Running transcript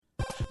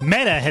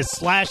Meta has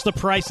slashed the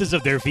prices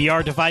of their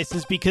VR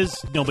devices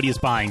because nobody is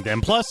buying them.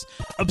 Plus,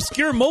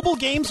 obscure mobile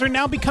games are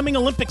now becoming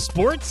Olympic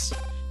sports.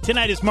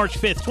 Tonight is March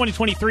 5th,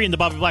 2023, and the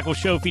Bobby Blackwell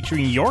Show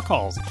featuring your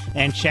calls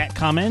and chat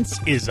comments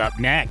is up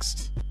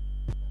next.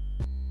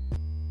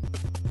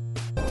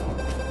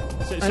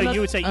 So you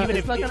would say even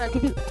if...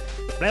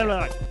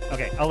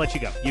 Okay, I'll let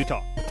you go. You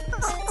talk.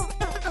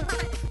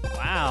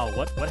 Wow,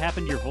 what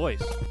happened to your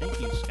voice?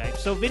 Thank you, Skype.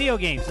 So video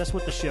games, that's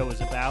what the show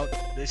is about.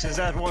 This is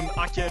that one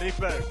Ake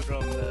Ripper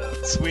from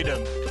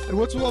Sweden. And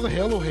what's with all the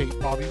Halo hate,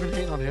 Bob? You've been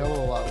hating on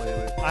Halo a lot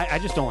lately. I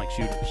just don't like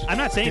shooters. I'm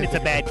not saying it's a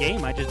bad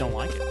game, I just don't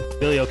like it.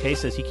 Billy OK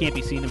says he can't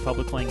be seen in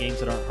public playing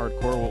games that aren't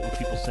hardcore. What would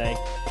people say?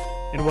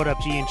 And What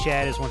Up G and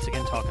Chad is once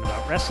again talking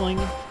about wrestling.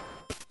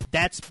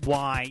 That's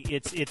why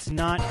it's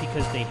not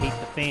because they hate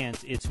the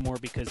fans, it's more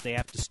because they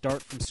have to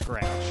start from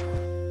scratch.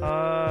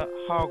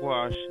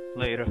 Hogwash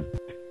later.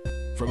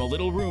 From a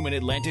little room in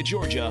Atlanta,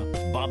 Georgia,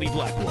 Bobby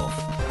Blackwolf.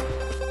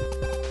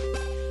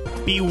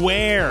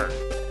 Beware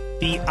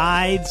the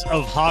Ides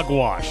of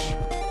Hogwash.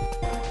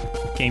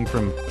 Came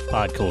from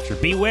Pod Culture.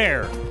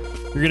 Beware.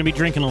 You're going to be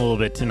drinking a little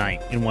bit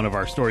tonight in one of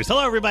our stories.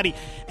 Hello, everybody,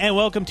 and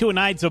welcome to an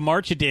Ides of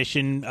March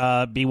edition,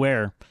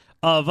 beware,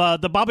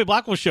 of the Bobby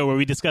Blackwell Show, where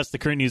we discuss the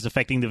current news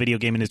affecting the video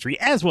game industry,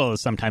 as well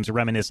as sometimes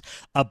reminisce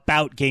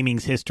about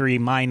gaming's history.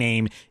 My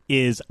name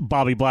is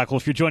Bobby Blackwell.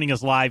 If you're joining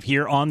us live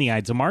here on the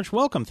Ides of March,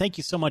 welcome. Thank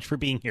you so much for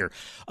being here.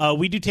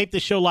 We do tape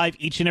this show live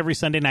each and every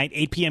Sunday night,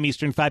 8 p.m.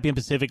 Eastern, 5 p.m.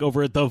 Pacific,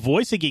 over at the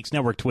Voice of Geeks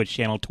Network Twitch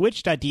channel,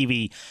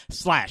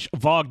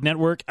 twitch.tv/VOG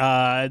Network,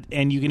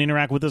 and you can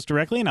interact with us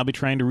directly, and I'll be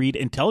trying to read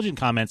intelligent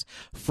comments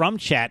from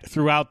chat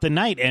throughout the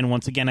night. And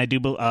once again, I do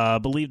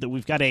believe that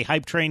we've got a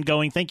hype train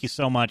going. Thank you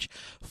so much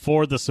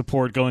for the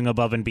support, going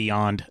above and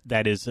beyond.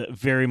 That is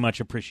very much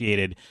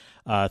appreciated.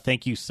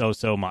 Thank you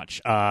so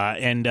much.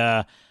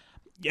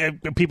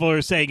 People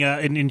are saying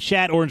in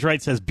chat, Orange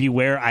Wright says,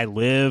 beware, I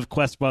live.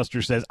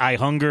 Questbuster says, I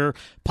hunger.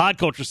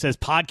 Podculture says,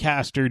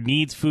 podcaster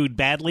needs food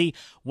badly.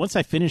 Once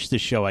I finish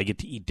this show, I get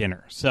to eat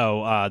dinner.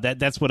 So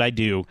that's what I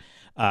do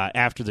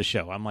after the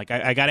show. I'm like,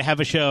 I got to have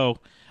a show.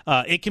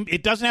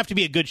 It doesn't have to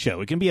be a good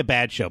show. It can be a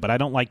bad show, but I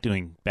don't like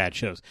doing bad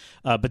shows.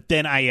 But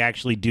then I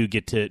actually do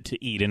get to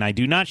eat, and I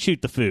do not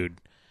shoot the food.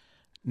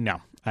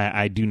 No,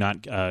 I do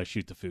not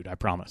shoot the food. I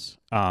promise.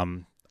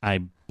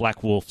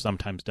 Black Wolf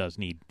sometimes does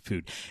need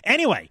food.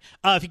 Anyway,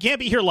 if you can't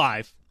be here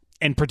live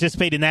and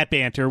participate in that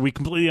banter, we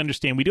completely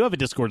understand. We do have a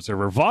Discord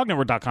server.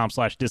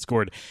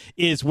 VogNetwork.com/Discord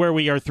is where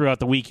we are throughout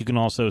the week. You can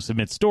also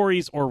submit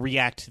stories or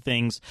react to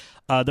things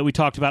that we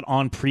talked about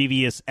on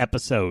previous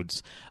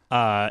episodes.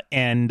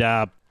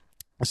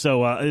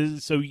 So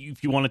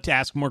if you wanted to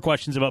ask more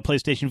questions about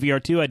PlayStation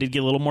VR 2, I did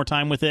get a little more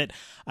time with it.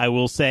 I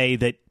will say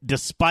that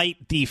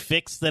despite the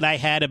fix that I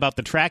had about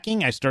the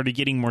tracking, I started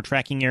getting more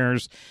tracking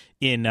errors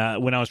in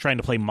when I was trying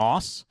to play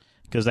Moss,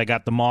 because I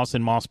got the Moss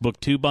and Moss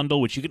Book 2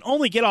 bundle, which you can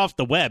only get off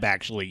the web,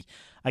 actually.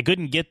 I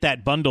couldn't get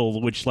that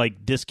bundle, which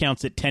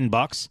discounts at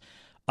 $10.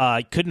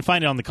 I couldn't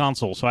find it on the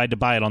console, so I had to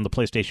buy it on the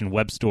PlayStation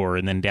web store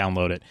and then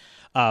download it.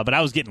 But I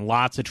was getting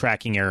lots of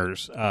tracking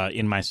errors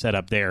in my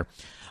setup there.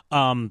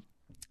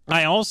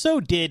 I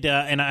also did,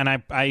 and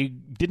I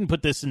didn't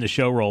put this in the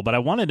show roll, but I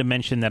wanted to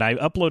mention that I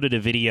uploaded a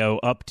video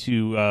up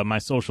to my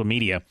social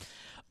media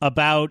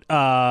about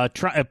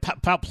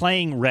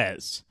playing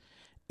Rez,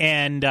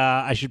 and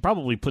I should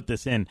probably put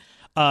this in.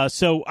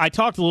 So I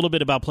talked a little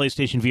bit about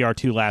PlayStation VR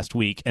 2 last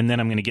week, and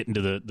then I'm going to get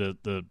into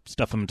the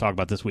stuff I'm going to talk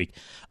about this week.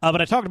 But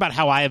I talked about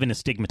how I have an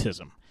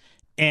astigmatism,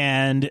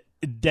 and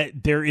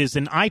that there is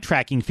an eye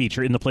tracking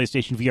feature in the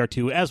PlayStation VR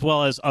 2, as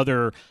well as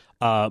other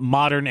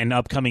modern and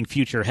upcoming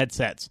future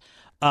headsets.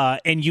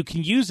 And you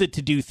can use it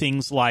to do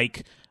things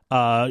like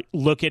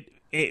navigate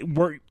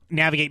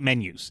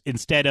menus.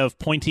 Instead of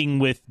pointing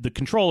with the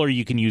controller,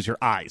 you can use your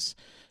eyes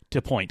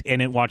to point,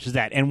 and it watches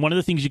that. And one of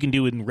the things you can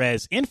do in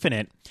Res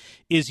Infinite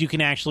is you can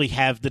actually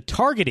have the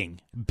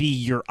targeting be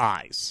your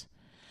eyes.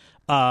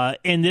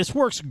 And this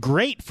works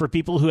great for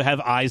people who have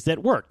eyes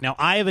that work. Now,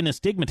 I have an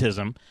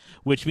astigmatism,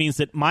 which means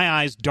that my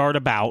eyes dart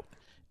about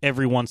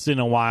every once in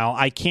a while.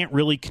 I can't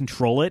really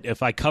control it.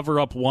 If I cover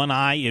up one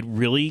eye, it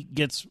really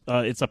gets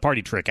it's a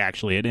party trick,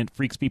 actually, and it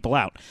freaks people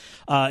out.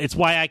 It's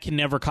why I can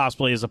never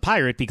cosplay as a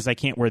pirate, because I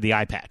can't wear the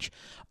eye patch.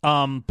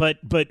 But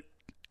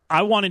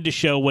I wanted to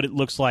show what it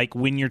looks like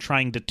when you're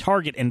trying to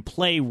target and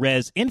play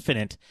Res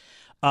Infinite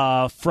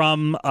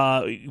from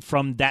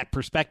that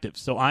perspective.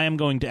 So I am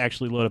going to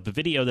actually load up a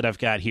video that I've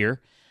got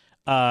here,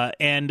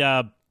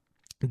 and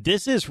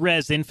this is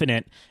Res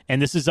Infinite, and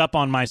this is up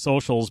on my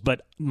socials,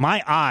 but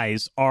my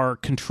eyes are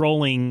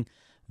controlling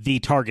the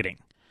targeting.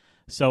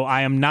 So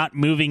I am not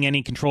moving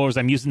any controllers.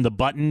 I'm using the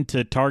button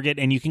to target,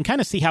 and you can kind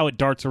of see how it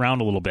darts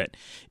around a little bit,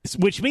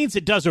 which means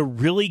it does a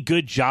really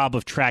good job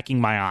of tracking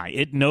my eye.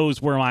 It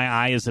knows where my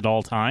eye is at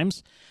all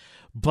times.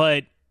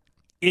 But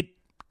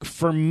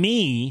for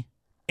me,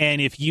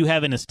 and if you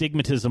have an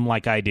astigmatism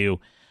like I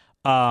do,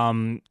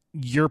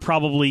 you're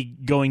probably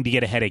going to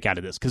get a headache out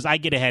of this, because I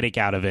get a headache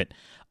out of it.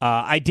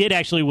 I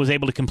was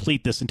able to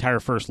complete this entire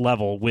first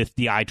level with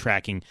the eye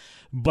tracking,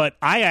 but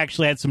I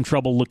actually had some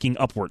trouble looking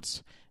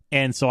upwards.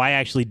 And so I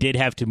actually did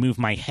have to move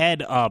my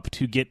head up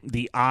to get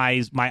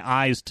my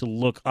eyes to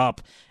look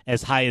up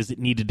as high as it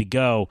needed to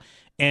go.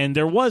 And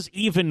there was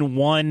even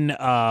one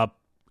of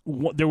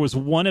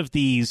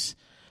the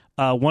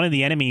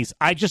enemies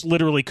I just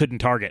literally couldn't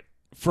target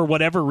for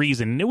whatever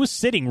reason. And it was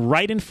sitting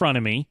right in front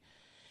of me.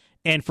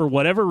 And for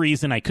whatever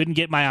reason, I couldn't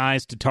get my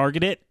eyes to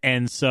target it.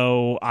 And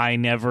so I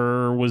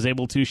never was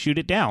able to shoot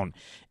it down.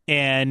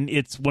 And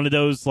it's one of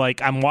those,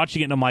 like, I'm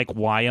watching it and I'm like,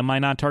 why am I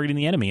not targeting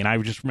the enemy? And I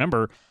just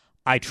remember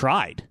I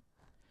tried.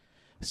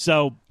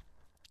 So,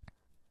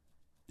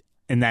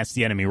 and that's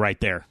the enemy right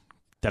there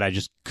that I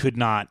just could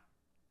not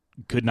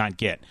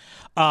get.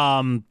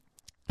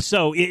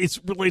 So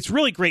it's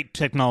really great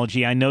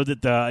technology. I know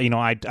that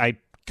I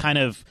kind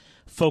of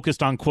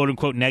focused on quote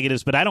unquote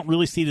negatives, but I don't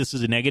really see this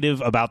as a negative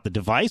about the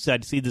device.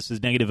 I'd see this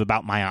as negative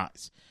about my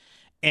eyes.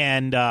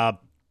 And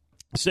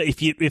so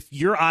if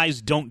your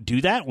eyes don't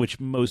do that, which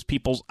most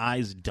people's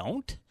eyes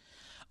don't,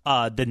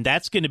 then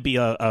that's going to be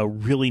a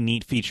really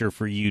neat feature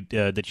for you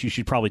that you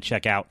should probably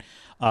check out,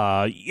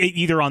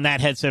 either on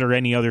that headset or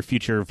any other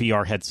future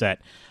VR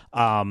headset.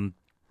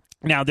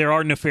 Now, there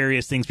are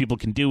nefarious things people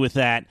can do with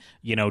that,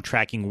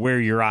 tracking where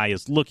your eye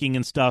is looking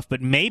and stuff,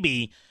 but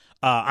maybe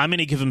I'm going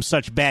to give them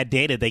such bad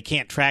data they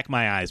can't track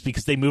my eyes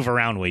because they move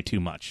around way too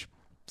much.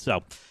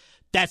 So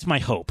that's my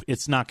hope.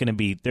 It's not going to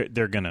be,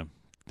 they're going to,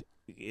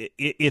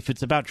 if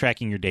it's about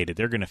tracking your data,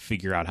 they're going to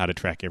figure out how to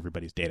track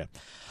everybody's data.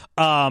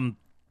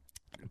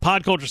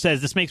 Podculture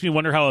says, this makes me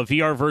wonder how a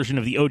VR version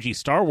of the OG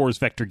Star Wars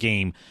Vector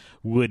game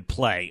would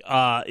play.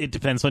 It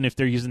depends on if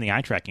they're using the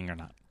eye tracking or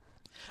not.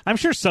 I'm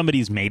sure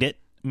somebody's made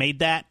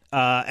that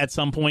at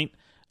some point.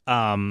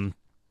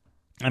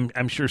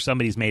 I'm sure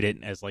somebody's made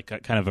it as like a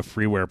kind of a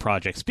freeware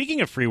project. Speaking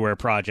of freeware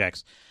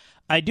projects,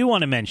 I do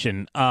want to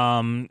mention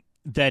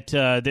that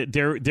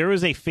there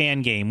is a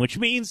fan game, which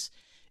means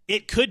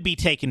it could be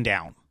taken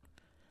down.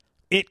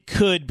 It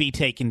could be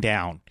taken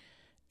down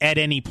at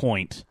any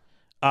point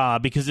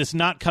because it's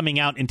not coming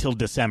out until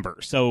December.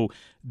 So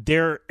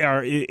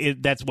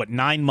that's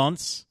 9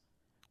 months?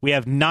 We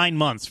have 9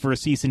 months for a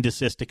cease and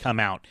desist to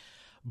come out.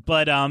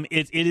 But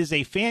it is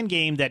a fan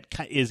game that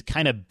is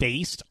kind of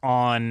based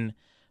on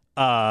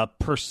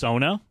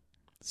Persona,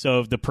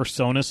 so the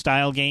Persona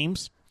style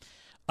games.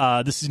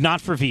 This is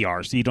not for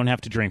VR, so you don't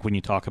have to drink when you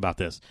talk about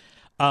this.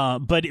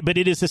 But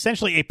it is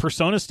essentially a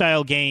Persona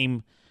style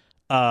game,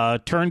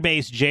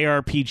 turn-based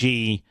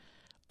JRPG,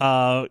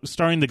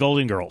 starring the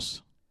Golden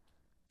Girls.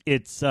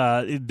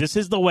 This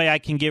is the way I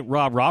can get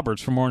Rob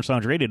Roberts from Orange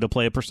Lounge Radio to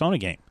play a Persona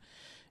game.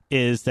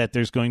 Is that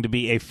there's going to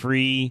be a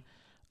free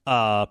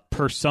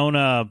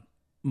Persona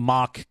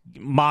mock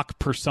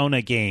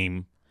Persona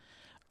game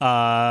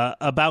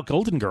about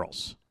Golden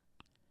Girls,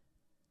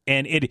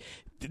 and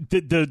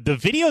the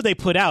video they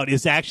put out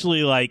is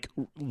actually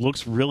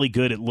looks really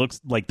good. It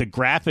looks like the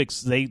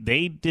graphics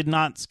they did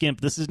not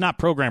skimp. This is not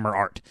programmer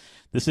art.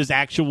 This is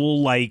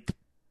actual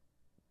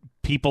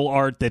people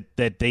art that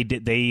they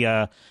did.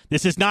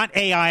 This is not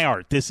AI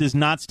art. This is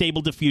not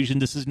Stable Diffusion.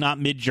 This is not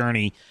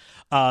Midjourney.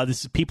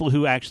 This is people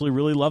who actually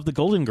really love the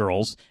Golden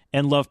Girls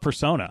and love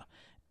Persona.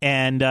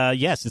 And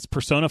yes, it's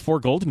Persona 4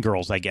 Golden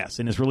Girls, I guess,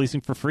 and is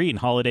releasing for free in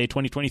holiday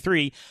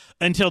 2023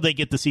 until they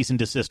get the cease and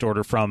desist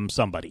order from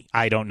somebody.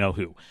 I don't know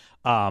who.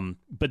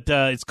 But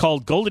it's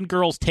called Golden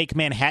Girls Take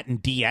Manhattan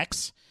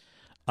DX.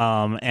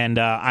 And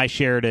I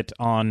shared it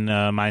on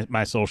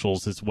my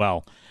socials as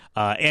well.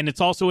 And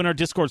it's also in our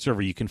Discord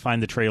server. You can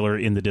find the trailer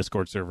in the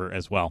Discord server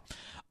as well.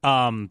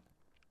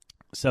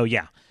 So,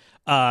 yeah.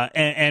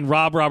 And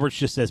Rob Roberts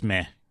just says,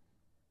 meh.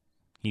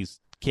 He's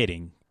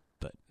kidding,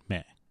 but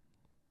meh.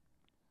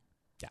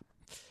 Yeah.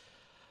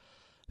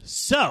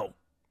 So,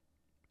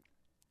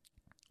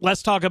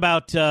 let's talk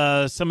about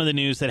some of the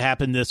news that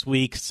happened this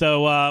week.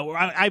 So,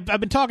 I've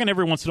been talking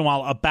every once in a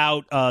while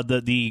about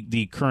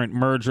the current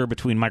merger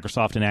between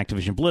Microsoft and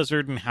Activision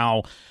Blizzard and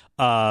how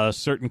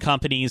certain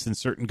companies and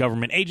certain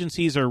government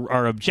agencies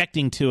are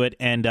objecting to it,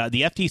 and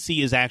the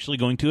FTC is actually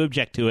going to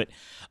object to it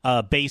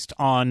based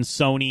on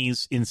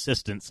Sony's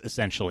insistence,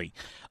 essentially.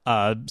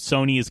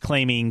 Sony is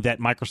claiming that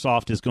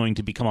Microsoft is going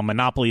to become a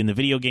monopoly in the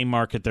video game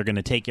market. They're going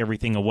to take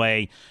everything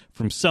away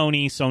from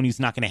Sony. Sony's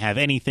not going to have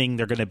anything.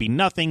 They're going to be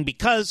nothing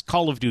because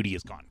Call of Duty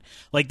is gone.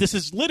 This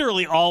is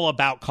literally all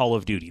about Call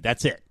of Duty.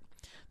 That's it.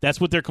 That's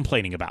what they're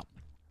complaining about.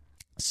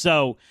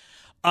 So,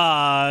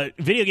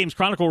 Video Games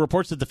Chronicle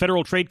reports that the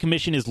Federal Trade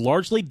Commission has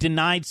largely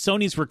denied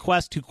Sony's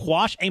request to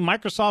quash a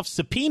Microsoft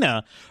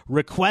subpoena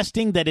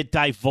requesting that it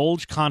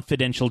divulge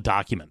confidential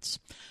documents.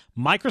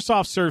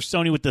 Microsoft served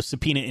Sony with the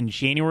subpoena in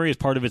January as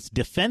part of its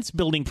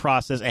defense-building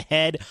process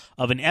ahead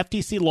of an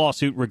FTC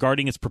lawsuit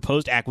regarding its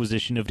proposed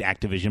acquisition of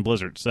Activision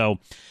Blizzard. So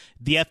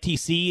the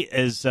FTC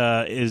is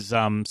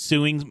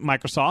suing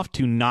Microsoft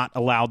to not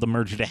allow the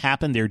merger to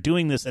happen. They're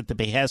doing this at the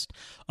behest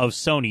of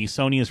Sony.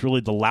 Sony is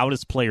really the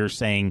loudest player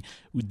saying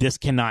this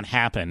cannot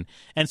happen.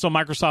 And so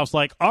Microsoft's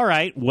like, all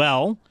right,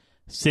 well,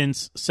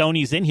 since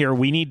Sony's in here,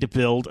 we need to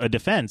build a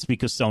defense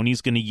because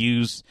Sony's going to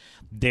use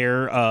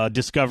their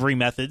discovery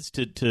methods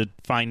to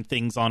find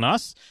things on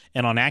us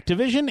and on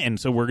Activision, and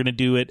so we're going to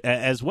do it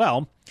as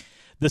well.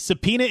 The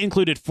subpoena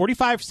included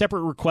 45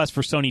 separate requests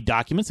for Sony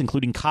documents,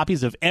 including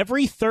copies of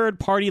every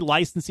third-party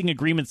licensing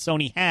agreement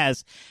Sony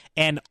has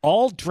and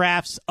all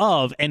drafts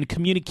of and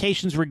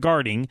communications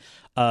regarding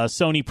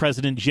Sony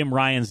President Jim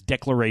Ryan's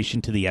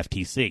declaration to the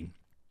FTC.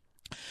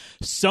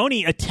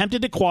 Sony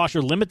attempted to quash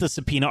or limit the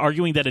subpoena,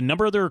 arguing that a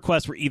number of the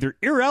requests were either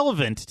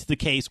irrelevant to the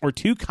case or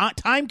too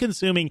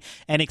time-consuming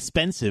and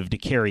expensive to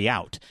carry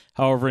out.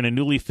 However, in a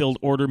newly filled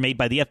order made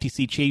by the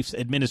FTC chief's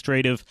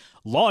administrative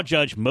law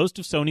judge, most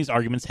of Sony's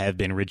arguments have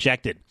been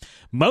rejected.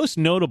 Most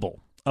notable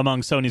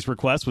among Sony's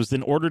requests was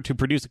an order to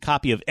produce a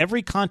copy of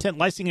every content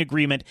licensing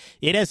agreement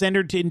it has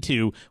entered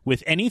into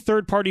with any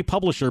third-party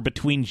publisher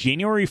between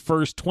January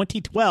 1st,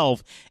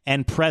 2012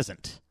 and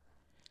present.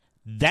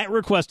 That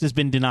request has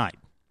been denied.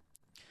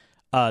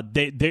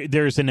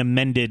 There's an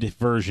amended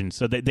version,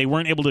 so they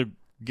weren't able to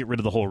get rid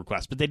of the whole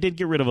request, but they did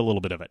get rid of a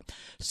little bit of it.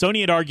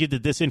 Sony had argued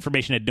that this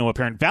information had no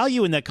apparent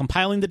value and that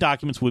compiling the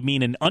documents would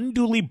mean an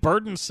unduly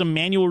burdensome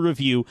manual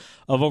review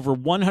of over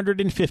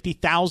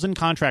 150,000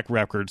 contract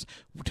records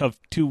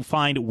to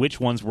find which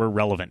ones were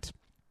relevant.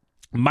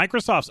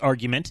 Microsoft's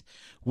argument,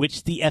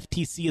 which the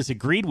FTC has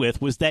agreed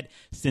with, was that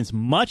since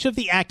much of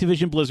the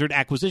Activision Blizzard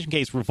acquisition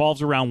case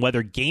revolves around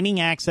whether gaining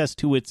access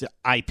to its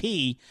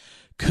IP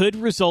could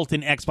result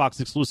in Xbox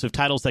exclusive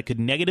titles that could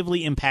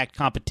negatively impact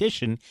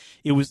competition,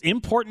 it was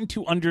important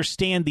to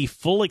understand the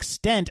full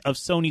extent of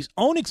Sony's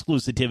own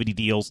exclusivity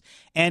deals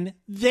and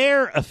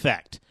their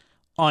effect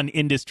on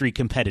industry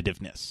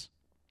competitiveness.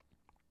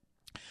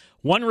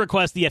 One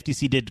request the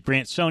FTC did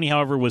grant Sony,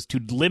 however, was to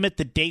limit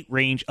the date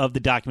range of the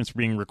documents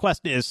being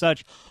requested. As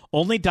such,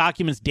 only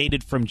documents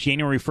dated from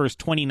January 1st,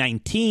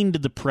 2019 to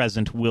the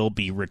present will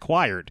be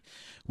required,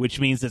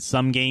 which means that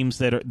some games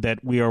that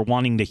we are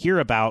wanting to hear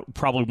about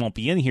probably won't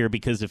be in here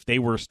because if they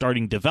were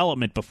starting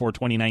development before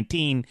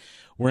 2019,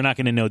 we're not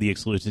going to know the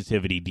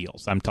exclusivity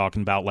deals. I'm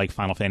talking about like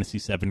Final Fantasy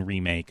VII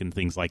Remake and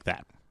things like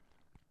that.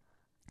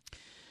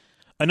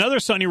 Another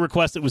Sony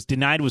request that was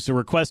denied was a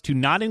request to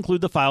not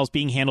include the files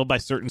being handled by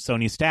certain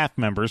Sony staff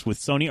members, with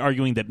Sony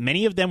arguing that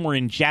many of them were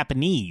in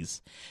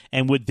Japanese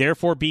and would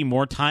therefore be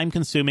more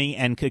time-consuming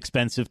and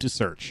expensive to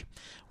search.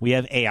 We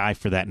have AI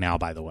for that now,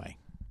 by the way.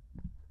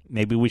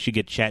 Maybe we should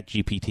get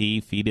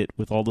ChatGPT, feed it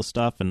with all the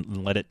stuff,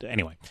 and let it...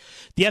 Anyway,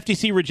 the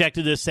FTC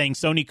rejected this, saying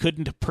Sony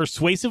couldn't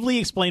persuasively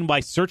explain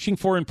why searching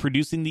for and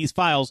producing these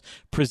files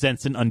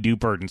presents an undue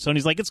burden.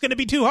 Sony's like, it's going to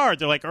be too hard.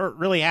 They're like,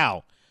 really,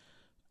 how?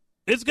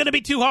 It's going to be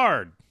too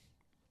hard.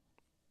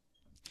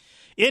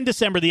 In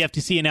December, the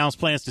FTC announced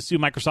plans to sue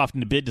Microsoft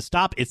in a bid to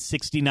stop its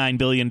 $69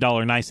 billion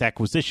NICE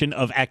acquisition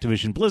of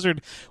Activision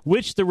Blizzard,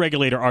 which the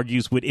regulator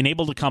argues would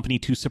enable the company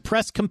to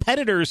suppress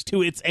competitors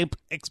to its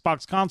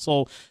Xbox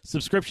console,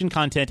 subscription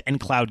content, and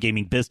cloud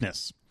gaming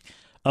business.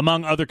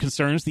 Among other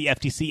concerns, the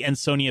FTC and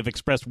Sony have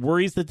expressed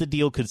worries that the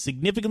deal could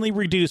significantly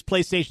reduce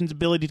PlayStation's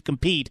ability to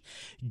compete,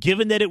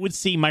 given that it would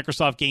see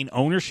Microsoft gain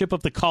ownership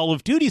of the Call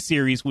of Duty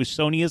series, which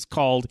Sony has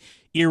called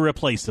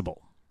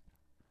irreplaceable.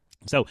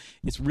 So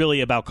it's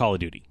really about Call of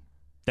Duty.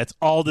 That's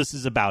all this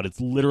is about.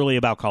 It's literally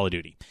about Call of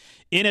Duty.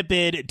 In a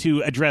bid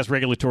to address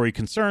regulatory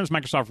concerns,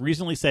 Microsoft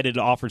recently said it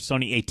offered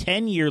Sony a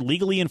 10-year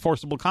legally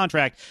enforceable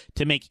contract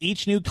to make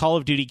each new Call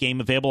of Duty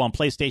game available on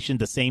PlayStation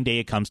the same day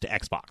it comes to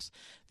Xbox.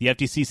 The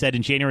FTC said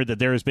in January that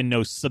there has been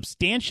no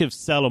substantive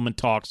settlement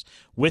talks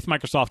with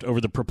Microsoft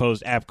over the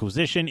proposed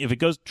acquisition. If it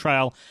goes to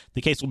trial,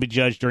 the case will be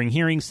judged during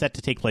hearings set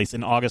to take place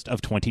in August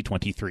of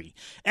 2023.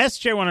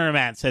 SJ1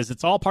 Matt says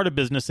it's all part of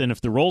business, and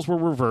if the roles were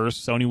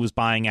reversed, Sony was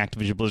buying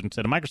Activision Blizzard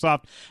instead of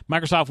Microsoft,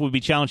 Microsoft would be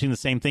challenging the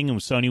same thing, and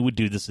Sony would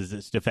do this as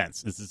its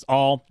defense. This is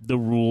all the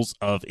rules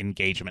of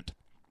engagement.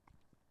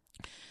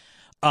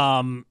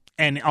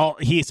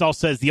 He also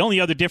says the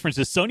only other difference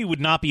is Sony would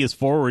not be as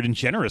forward and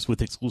generous with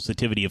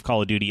exclusivity of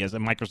Call of Duty as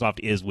Microsoft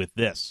is with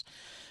this.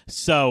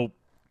 So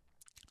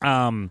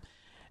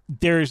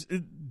there's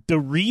the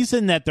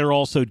reason that they're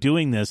also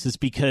doing this is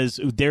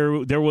because there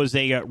was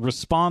a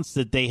response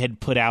that they had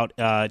put out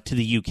to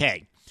the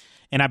UK.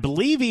 And I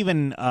believe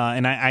even,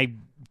 and I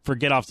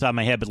forget off the top of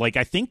my head, but like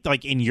I think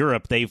like in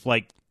Europe they've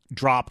like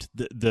dropped,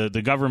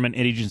 the government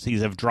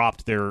agencies have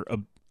dropped their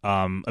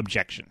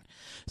objection.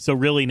 So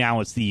really now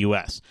it's the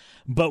U.S.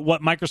 But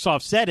what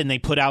Microsoft said, and they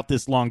put out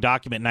this long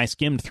document, and I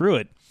skimmed through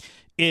it,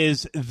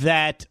 is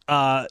that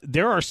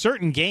there are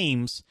certain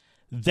games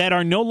that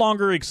are no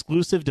longer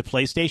exclusive to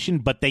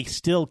PlayStation, but they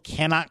still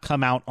cannot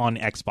come out on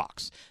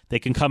Xbox. They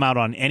can come out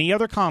on any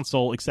other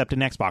console except an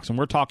Xbox. And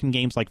we're talking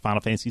games like Final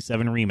Fantasy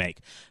VII Remake,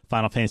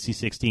 Final Fantasy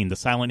 16, the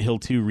Silent Hill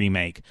 2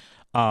 Remake.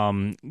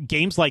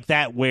 Games like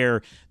that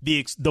where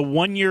the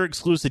 1 year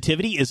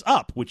exclusivity is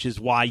up, which is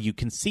why you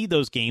can see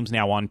those games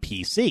now on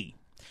PC.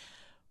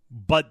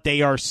 But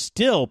they are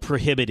still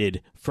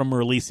prohibited from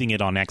releasing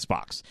it on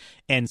Xbox.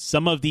 And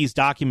some of these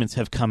documents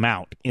have come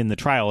out in the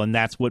trial, and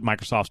that's what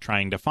Microsoft's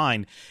trying to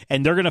find.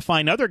 And they're going to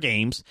find other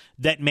games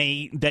that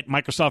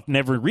Microsoft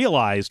never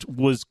realized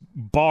was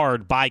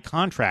barred by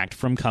contract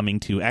from coming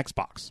to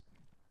Xbox.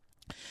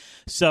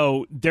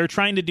 So they're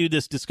trying to do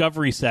this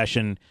discovery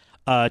session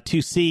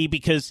to see,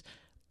 because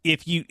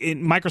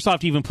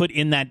Microsoft even put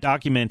in that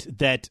document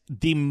that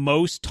the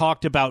most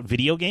talked about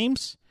video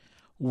games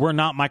were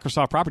not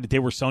Microsoft properties. They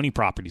were Sony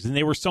properties, and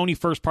they were Sony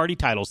first-party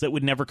titles that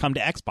would never come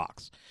to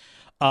Xbox.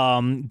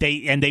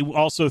 They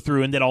also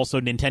threw in that also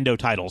Nintendo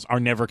titles are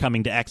never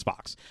coming to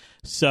Xbox.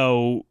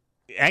 So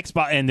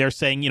Xbox, and they're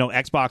saying,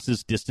 Xbox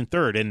is distant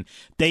third. And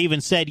they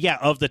even said,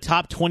 of the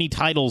top 20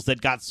 titles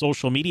that got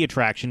social media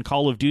traction,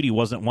 Call of Duty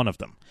wasn't one of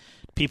them.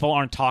 People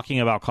aren't talking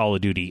about Call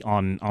of Duty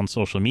on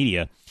social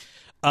media.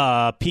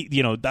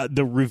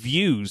 The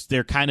reviews,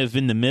 they're kind of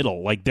in the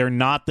middle. Like, they're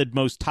not the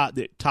most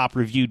top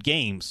reviewed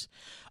games.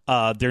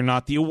 They're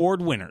not the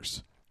award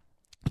winners.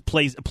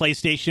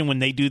 PlayStation, when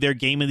they do their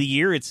Game of the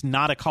Year, it's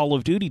not a Call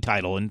of Duty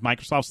title. And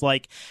Microsoft's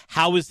like,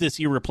 how is this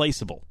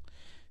irreplaceable?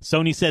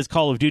 Sony says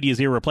Call of Duty is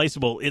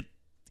irreplaceable.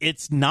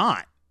 It's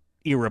not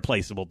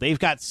irreplaceable. They've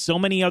got so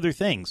many other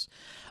things.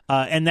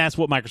 And that's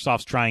what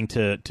Microsoft's trying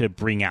to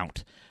bring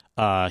out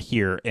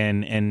here.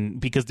 And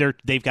because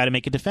they've got to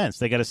make a defense.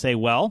 They got to say,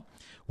 well,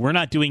 we're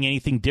not doing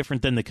anything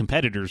different than the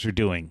competitors are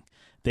doing.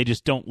 They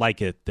just don't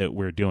like it that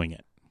we're doing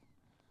it.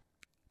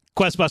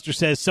 Questbuster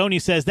says,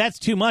 Sony says, that's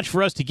too much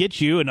for us to get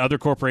you, and other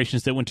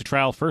corporations that went to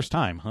trial first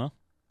time, huh?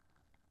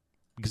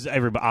 Because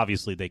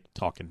obviously they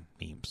talk in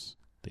memes.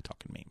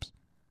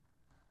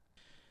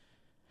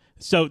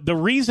 So the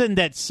reason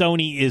that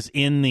Sony is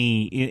in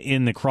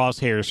the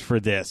crosshairs for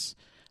this,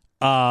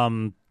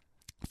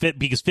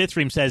 because Fifth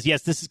Stream says,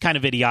 yes, this is kind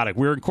of idiotic.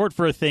 We're in court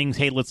for things.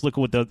 Hey, let's look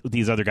at what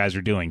these other guys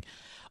are doing.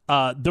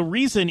 The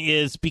reason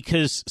is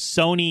because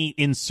Sony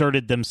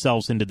inserted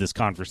themselves into this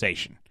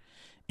conversation.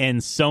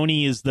 And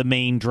Sony is the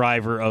main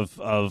driver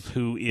of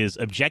who is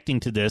objecting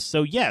to this.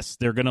 So, yes,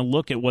 they're going to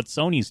look at what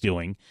Sony's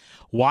doing.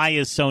 Why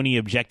is Sony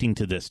objecting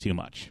to this too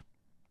much?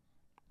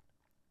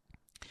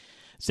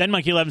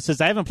 SendMonkey11 says,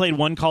 I haven't played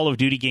one Call of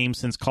Duty game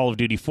since Call of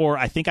Duty 4.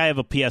 I think I have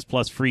a PS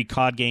Plus free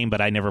COD game,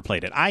 but I never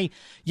played it. And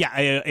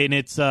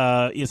it's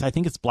I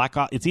think it's Black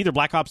Ops. It's either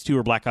Black Ops 2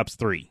 or Black Ops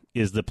 3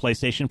 is the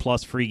PlayStation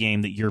Plus free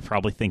game that you're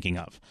probably thinking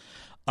of.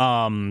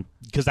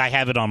 Because I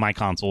have it on my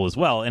console as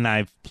well, and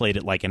I've played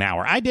it like an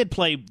hour. I did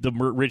play the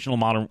original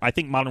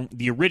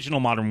the original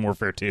Modern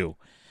Warfare 2,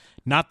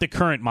 not the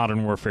current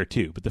Modern Warfare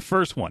 2, but the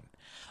first one.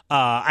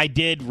 I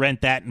did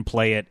rent that and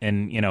play it,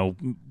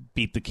 and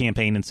beat the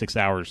campaign in 6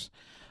 hours.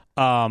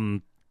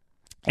 So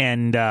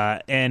I've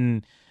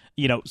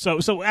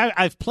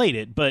played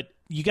it, but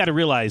you got to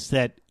realize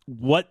that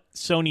what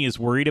Sony is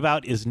worried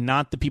about is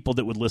not the people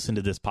that would listen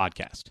to this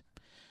podcast.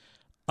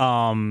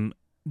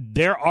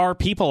 There are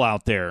people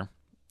out there,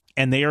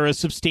 and they are a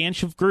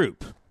substantial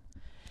group,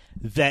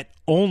 that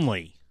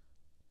only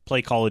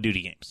play Call of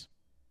Duty games.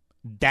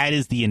 That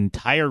is the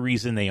entire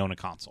reason they own a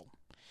console,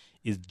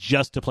 is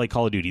just to play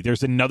Call of Duty.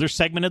 There's another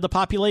segment of the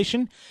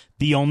population,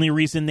 the only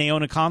reason they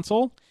own a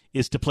console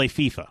is to play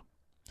FIFA.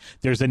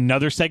 There's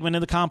another segment of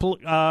the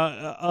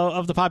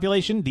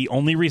population, the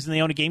only reason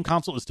they own a game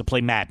console is to play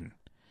Madden.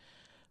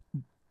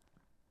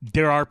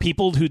 There are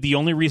people who the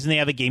only reason they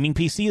have a gaming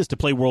PC is to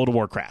play World of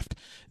Warcraft.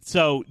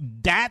 So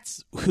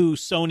that's who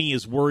Sony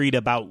is worried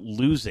about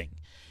losing.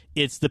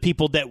 It's the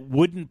people that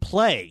wouldn't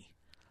play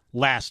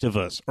Last of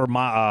Us or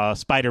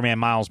Spider-Man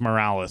Miles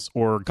Morales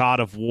or God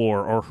of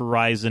War or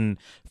Horizon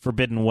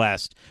Forbidden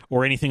West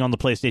or anything on the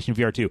PlayStation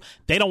VR 2.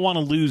 They don't want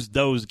to lose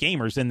those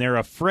gamers, and they're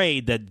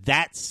afraid that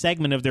that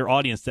segment of their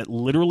audience that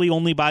literally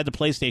only buy the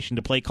PlayStation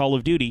to play Call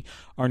of Duty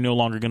are no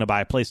longer going to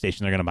buy a PlayStation.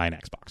 They're going to buy an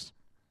Xbox.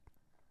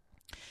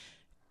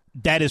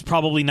 That is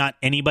probably not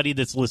anybody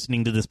that's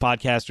listening to this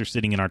podcast or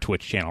sitting in our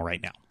Twitch channel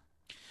right now.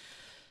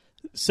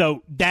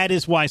 So that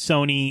is why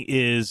Sony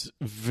is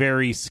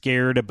very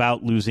scared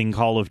about losing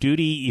Call of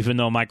Duty, even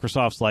though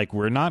Microsoft's like,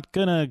 you're not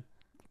going to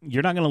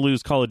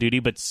lose Call of Duty.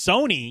 But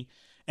Sony,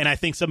 and I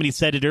think somebody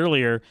said it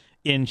earlier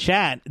in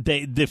chat,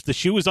 if the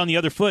shoe was on the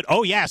other foot,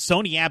 oh yeah,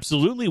 Sony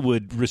absolutely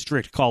would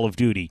restrict Call of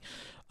Duty.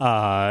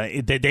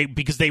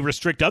 Because they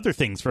restrict other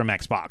things from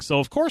Xbox. So,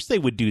 of course, they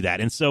would do that.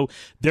 And so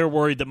they're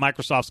worried that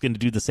Microsoft's going to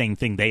do the same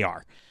thing they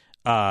are.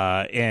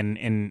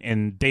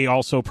 And they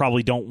also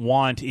probably don't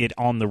want it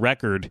on the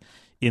record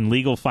in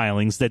legal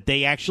filings that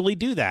they actually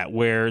do that,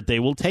 where they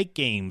will take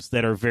games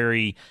that are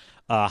very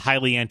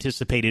highly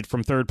anticipated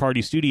from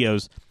third-party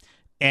studios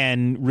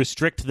and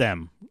restrict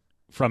them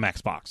from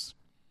Xbox.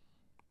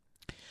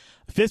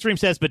 Fifth Dream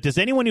says, but does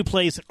anyone who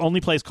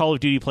only plays Call of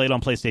Duty play it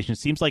on PlayStation? It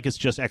seems like it's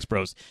just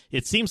X-Pros.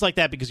 It seems like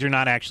that because you're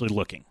not actually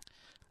looking.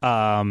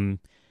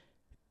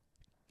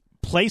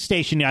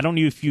 PlayStation, I don't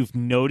know if you've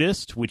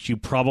noticed, which you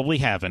probably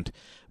haven't,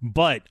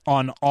 but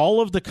on all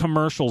of the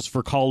commercials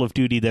for Call of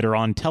Duty that are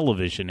on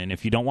television, and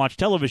if you don't watch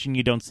television,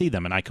 you don't see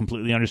them, and I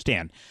completely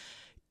understand,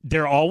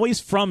 they're always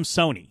from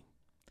Sony,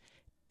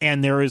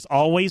 and there is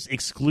always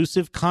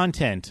exclusive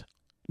content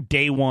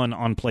day one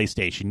on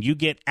PlayStation. You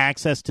get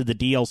access to the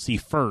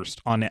DLC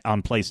first on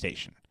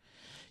PlayStation.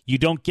 You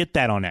don't get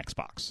that on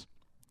Xbox.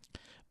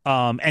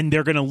 And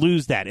they're going to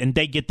lose that, and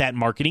they get that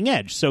marketing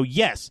edge. So,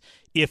 yes,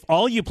 if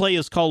all you play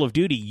is Call of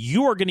Duty,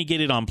 you are going to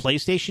get it on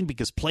PlayStation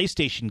because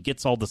PlayStation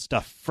gets all the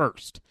stuff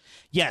first.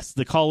 Yes,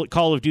 the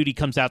Call of Duty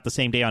comes out the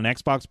same day on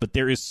Xbox, but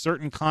there is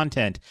certain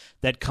content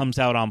that comes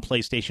out on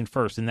PlayStation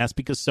first, and that's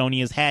because Sony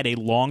has had a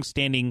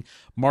long-standing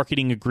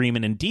marketing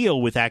agreement and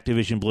deal with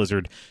Activision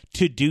Blizzard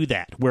to do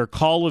that, where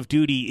Call of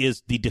Duty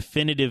is the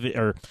definitive,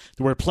 or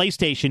where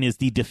PlayStation is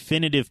the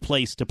definitive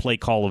place to play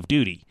Call of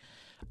Duty.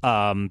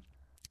 And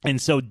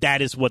so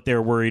that is what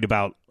they're worried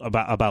about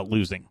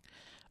losing.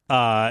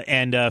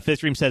 And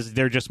Fifth Dream says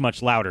they're just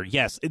much louder.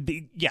 Yes,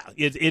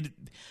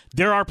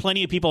 there are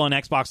plenty of people on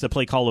Xbox that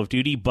play Call of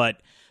Duty,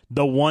 but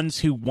the ones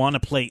who want to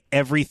play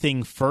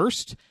everything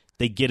first,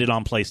 they get it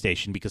on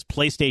PlayStation because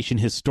PlayStation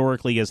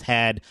historically has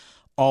had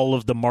all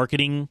of the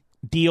marketing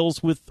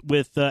deals with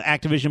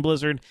Activision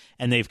Blizzard,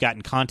 and they've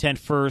gotten content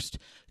first.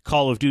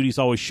 Call of Duty's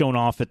always shown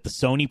off at the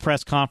Sony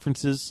press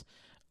conferences.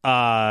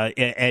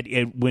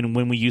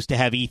 When we used to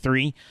have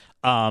E3,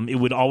 it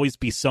would always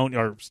be Sony,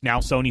 or now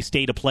Sony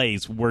State of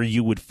Plays, where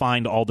you would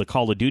find all the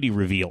Call of Duty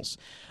reveals.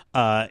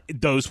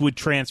 Those would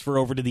transfer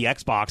over to the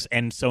Xbox,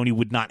 and Sony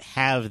would not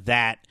have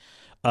that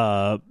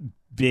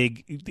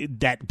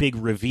big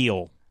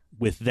reveal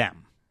with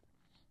them.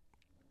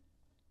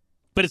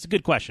 But it's a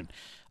good question.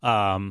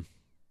 But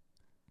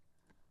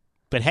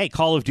hey,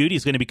 Call of Duty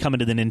is going to be coming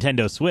to the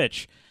Nintendo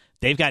Switch.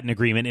 They've got an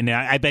agreement, and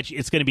I bet you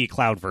it's going to be a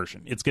cloud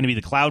version. It's going to be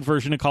the cloud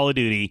version of Call of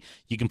Duty.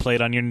 You can play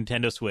it on your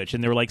Nintendo Switch.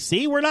 And they were like,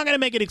 see, we're not going to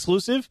make it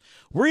exclusive.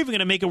 We're even going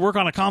to make it work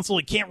on a console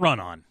it can't run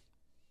on.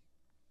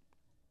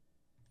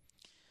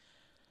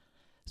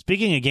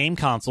 Speaking of game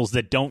consoles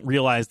that don't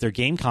realize they're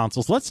game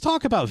consoles, let's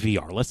talk about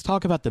VR. Let's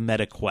talk about the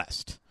Meta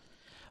Quest.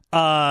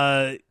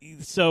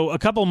 So a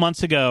couple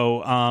months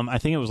ago, I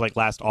think it was like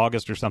last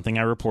August or something,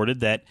 I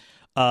reported that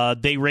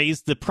they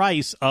raised the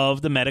price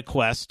of the Meta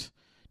Quest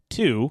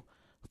to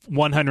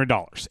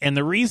 $100, and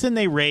the reason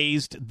they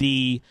raised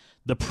the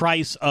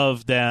price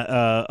of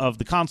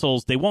the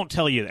consoles, they won't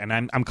tell you, and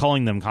I'm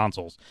calling them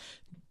consoles.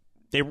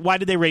 Why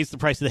did they raise the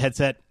price of the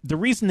headset? The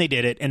reason they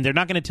did it, and they're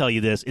not going to tell you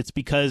this, it's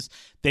because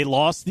they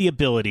lost the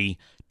ability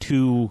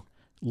to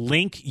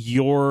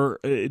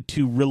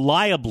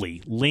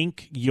reliably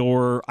link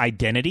your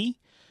identity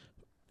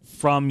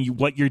from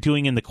what you're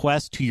doing in the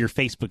Quest to your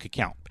Facebook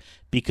account,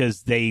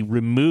 because they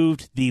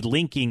removed the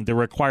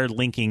required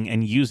linking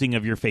and using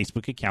of your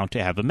Facebook account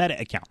to have a Meta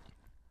account.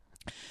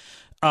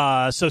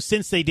 So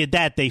since they did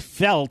that, they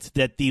felt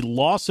that the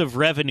loss of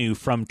revenue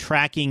from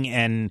tracking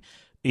and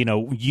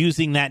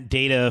using that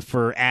data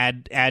for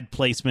ad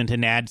placement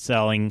and ad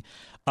selling,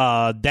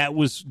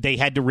 they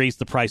had to raise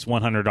the price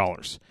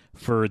 $100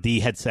 for the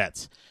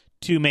headsets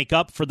to make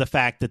up for the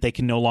fact that they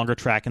can no longer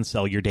track and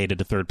sell your data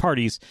to third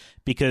parties,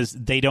 because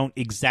they don't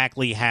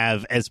exactly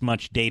have as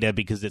much data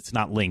because it's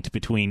not linked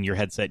between your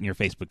headset and your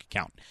Facebook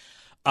account.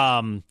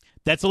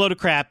 That's a load of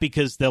crap,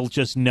 because they'll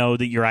just know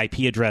that your IP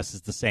address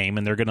is the same,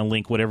 and they're going to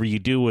link whatever you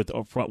do with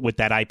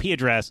that IP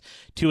address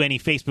to any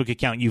Facebook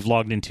account you've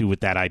logged into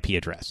with that IP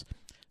address.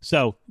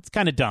 So it's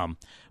kind of dumb,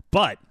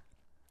 but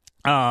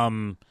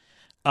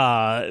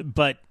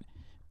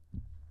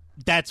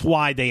that's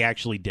why they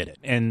actually did it.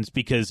 And it's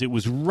because it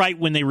was right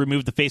when they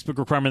removed the Facebook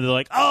requirement. They're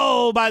like,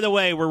 oh, by the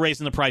way, we're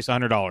raising the price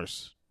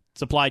 $100.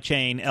 Supply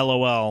chain,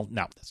 LOL.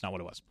 No, that's not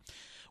what it was.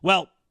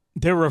 Well,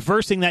 they're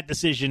reversing that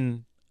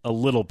decision a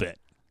little bit.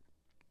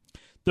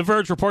 The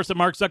Verge reports that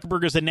Mark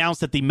Zuckerberg has announced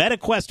that the Meta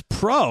Quest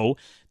Pro,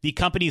 the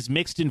company's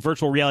mixed and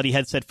virtual reality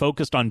headset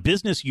focused on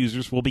business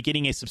users, will be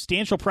getting a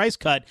substantial price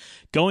cut,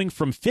 going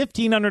from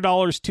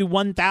 $1,500 to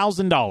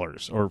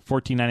 $1,000, or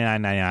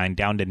 $1,499.99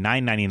 down to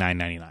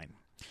 $999.99.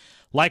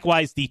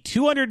 Likewise, the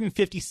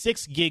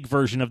 256 gig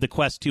version of the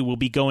Quest 2 will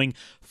be going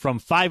from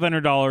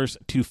 $500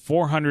 to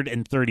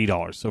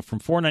 $430. So from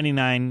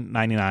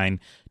 $499.99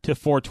 to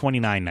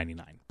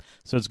 $429.99.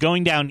 So it's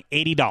going down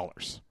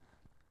 $80.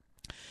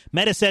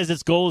 Meta says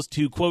its goal is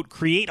to, quote,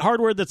 create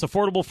hardware that's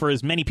affordable for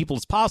as many people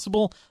as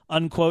possible,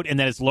 unquote, and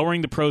that it's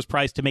lowering the Pro's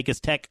price to make its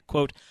tech,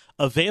 quote,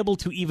 available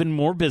to even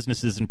more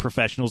businesses and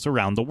professionals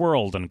around the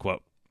world,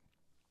 unquote.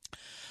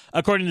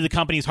 According to the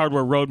company's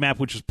hardware roadmap,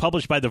 which was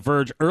published by The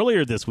Verge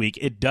earlier this week,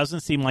 it doesn't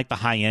seem like the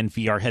high-end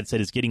VR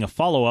headset is getting a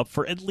follow-up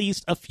for at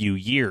least a few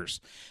years.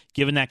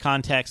 Given that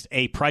context,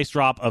 a price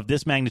drop of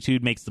this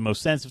magnitude makes the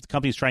most sense if the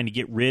company is trying to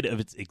get rid of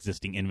its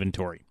existing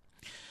inventory.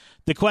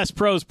 The Quest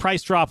Pro's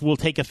price drop will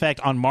take effect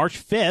on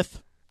March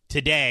 5th,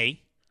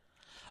 today,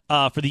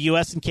 for the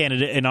U.S. and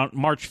Canada, and on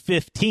March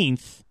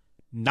 15th,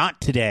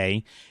 Not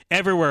today.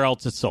 Everywhere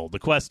else it's sold. The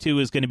Quest 2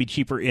 is going to be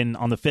cheaper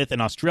on the 5th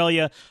in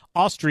Australia,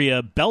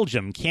 Austria,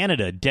 Belgium,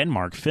 Canada,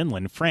 Denmark,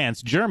 Finland,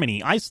 France,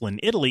 Germany, Iceland,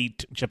 Italy,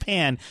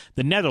 Japan,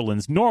 the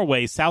Netherlands,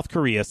 Norway, South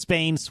Korea,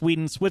 Spain,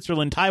 Sweden,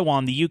 Switzerland,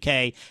 Taiwan, the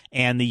UK,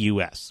 and the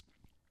US.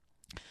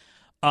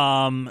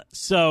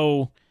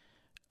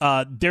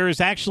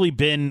 There's actually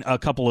been a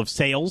couple of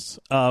sales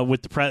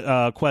with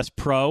the Quest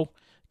Pro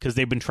because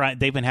they've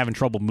been having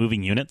trouble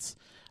moving units.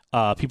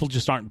 People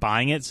just aren't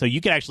buying it, so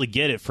you could actually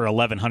get it for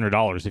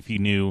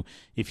 $1,100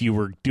 if you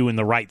were doing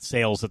the right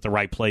sales at the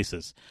right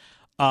places.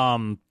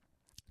 For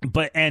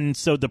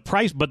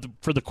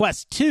the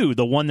Quest 2,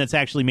 the one that's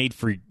actually made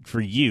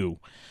for you,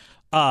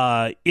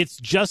 it's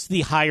just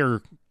the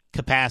higher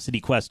capacity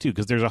Quest 2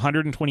 because there's a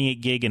 128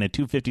 gig and a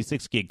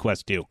 256 gig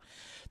Quest 2.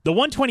 The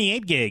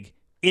 128 gig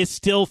is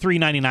still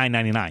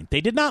 $399.99.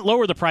 They did not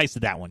lower the price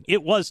of that one.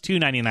 It was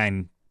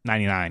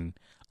 $299.99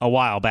 a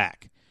while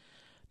back.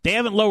 They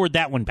haven't lowered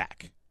that one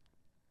back.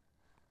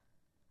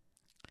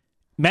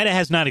 Meta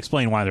has not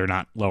explained why they're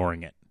not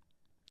lowering it.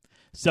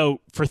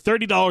 So for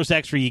 $30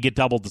 extra, you get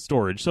double the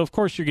storage. So of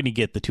course you're going to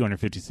get the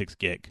 256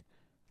 gig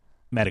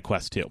Meta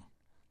Quest 2.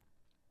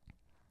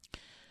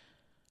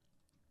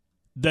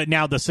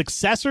 The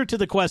successor to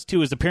the Quest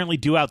 2 is apparently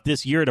due out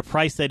this year at a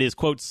price that is,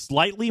 quote,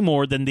 slightly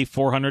more than the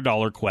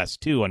 $400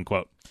 Quest 2,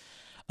 unquote,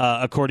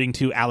 according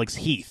to Alex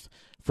Heath.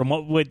 From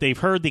what they've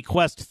heard, the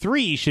Quest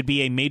 3 should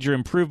be a major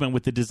improvement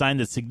with the design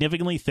that's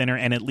significantly thinner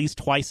and at least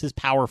twice as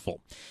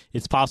powerful.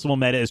 It's possible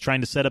Meta is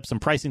trying to set up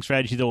some pricing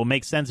strategy that will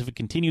make sense if it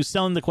continues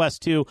selling the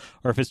Quest 2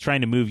 or if it's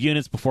trying to move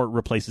units before it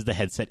replaces the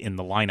headset in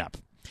the lineup.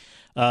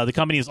 The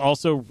company is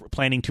also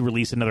planning to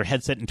release another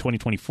headset in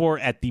 2024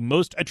 at the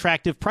most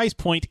attractive price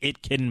point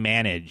it can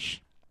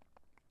manage.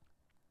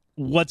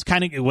 What's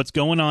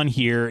going on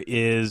here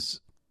is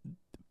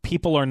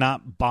people are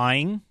not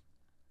buying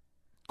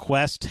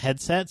Quest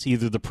headsets,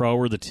 either the Pro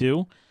or the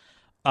 2,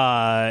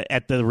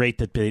 at the rate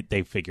that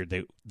they figured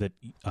that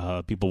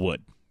people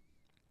would.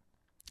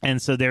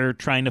 And so they're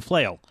trying to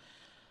flail.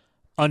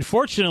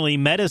 Unfortunately,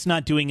 Meta's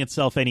not doing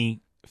itself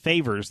any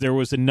favors. There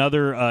was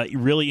another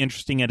really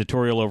interesting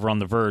editorial over on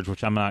The Verge,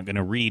 which I'm not going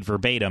to read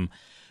verbatim,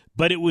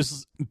 but it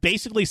was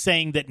basically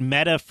saying that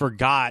Meta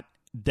forgot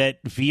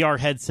that VR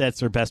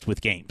headsets are best with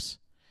games.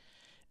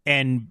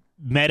 And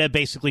Meta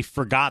basically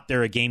forgot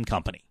they're a game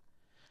company.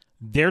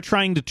 They're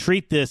trying to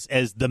treat this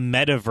as the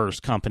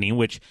metaverse company,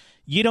 which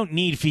you don't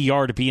need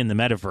VR to be in the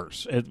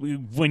metaverse.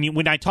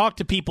 When I talk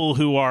to people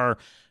who are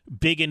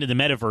big into the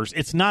metaverse,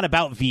 it's not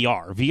about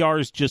VR. VR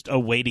is just a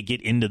way to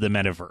get into the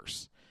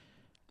metaverse.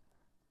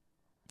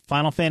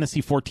 Final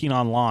Fantasy XIV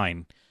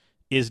Online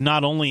is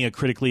not only a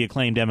critically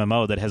acclaimed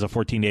MMO that has a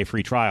 14-day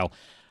free trial,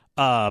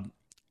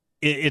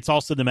 it's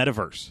also the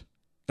metaverse,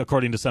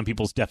 according to some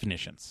people's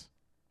definitions.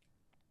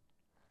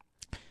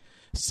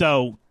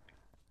 So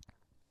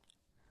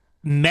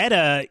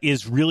Meta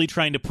is really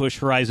trying to push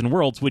Horizon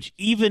Worlds, which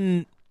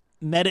even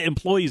Meta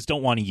employees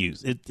don't want to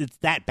use. It's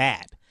that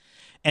bad.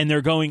 And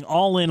they're going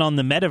all in on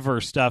the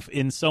metaverse stuff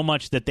in so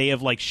much that they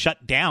have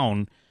shut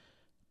down,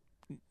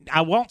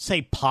 I won't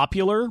say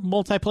popular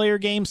multiplayer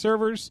game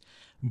servers,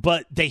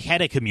 but they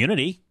had a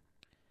community.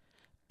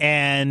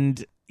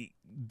 And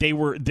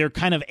they're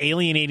kind of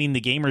alienating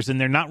the gamers, and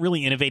they're not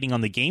really innovating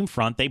on the game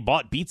front. They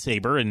bought Beat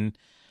Saber, and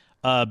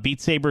Beat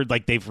Saber,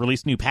 they've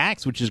released new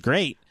packs, which is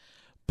great,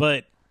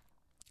 but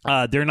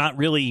they're not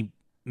really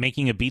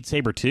making a Beat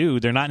Saber 2.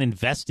 They're not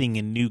investing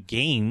in new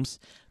games.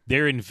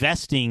 They're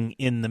investing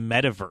in the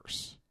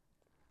metaverse.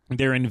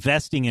 They're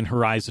investing in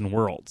Horizon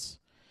Worlds.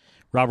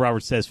 Rob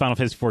Roberts says Final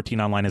Fantasy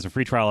XIV Online has a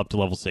free trial up to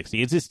level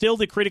 60. It's still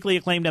the critically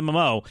acclaimed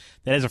MMO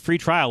that has a free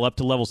trial up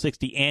to level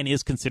 60 and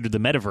is considered the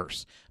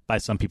metaverse by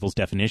some people's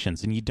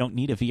definitions. And you don't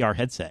need a VR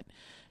headset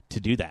to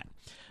do that.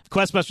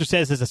 Questbuster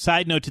says, as a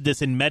side note to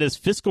this, in Meta's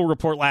fiscal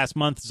report last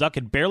month, Zuck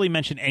had barely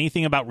mentioned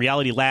anything about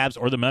Reality Labs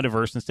or the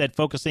metaverse, instead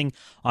focusing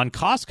on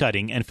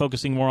cost-cutting and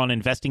focusing more on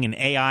investing in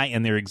AI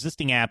and their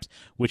existing apps,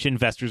 which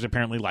investors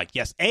apparently like.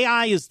 Yes,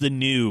 AI is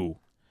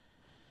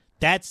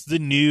that's the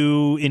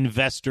new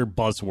investor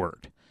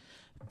buzzword.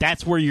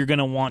 That's where you're going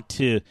to want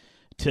to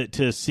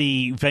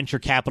see venture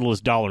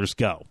capitalist dollars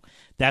go.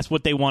 That's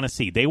what they want to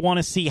see. They want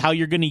to see how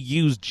you're going to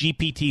use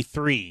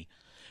GPT-3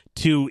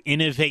 to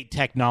innovate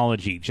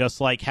technology, just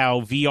like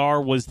how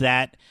VR was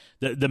that,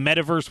 the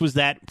metaverse was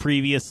that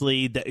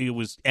previously, it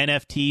was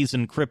NFTs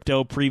and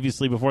crypto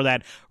previously before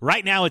that.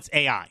 Right now it's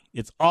AI.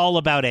 It's all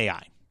about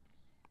AI.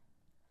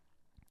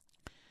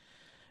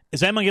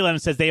 As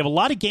Monkey11 says, they have a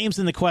lot of games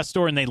in the Quest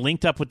store, and they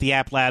linked up with the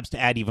App Labs to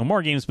add even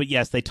more games, but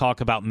yes, they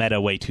talk about Meta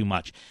way too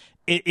much.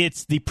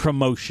 It's the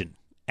promotion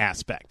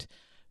aspect.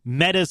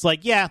 Meta's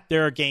yeah,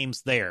 there are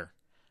games there,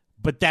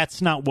 but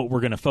that's not what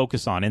we're going to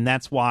focus on, and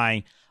that's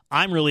why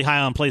I'm really high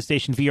on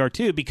PlayStation VR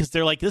 2, because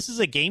they're this is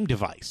a game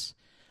device.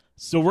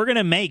 So we're going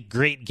to make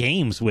great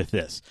games with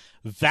this.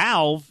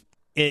 Valve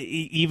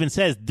even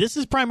says this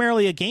is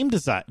primarily a game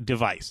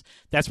device.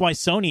 That's why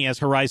Sony has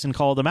Horizon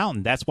Call of the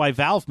Mountain. That's why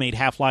Valve made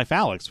Half-Life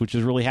Alyx, which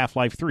is really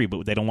Half-Life 3,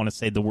 but they don't want to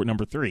say the word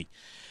number 3.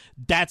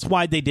 That's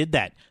why they did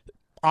that.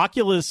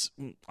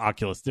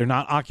 they're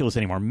not Oculus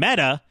anymore.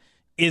 Meta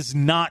is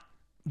not,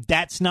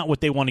 that's not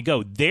what they want to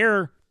go.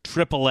 Their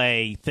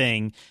AAA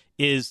thing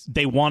is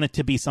they want it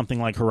to be something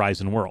like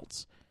Horizon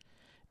Worlds.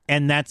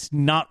 And that's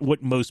not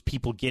what most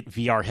people get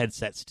VR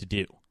headsets to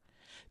do.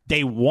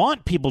 They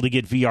want people to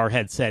get VR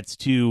headsets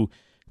to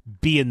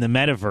be in the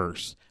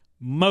metaverse.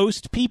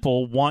 Most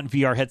people want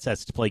VR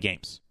headsets to play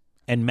games,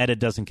 and Meta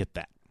doesn't get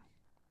that.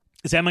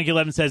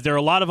 Monkey11 says there are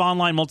a lot of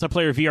online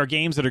multiplayer VR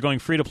games that are going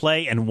free to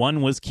play, and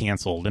one was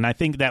canceled. And I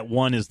think that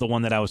one is the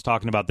one that I was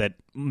talking about, that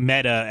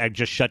Meta had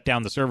just shut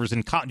down the servers,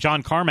 and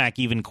John Carmack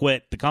even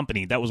quit the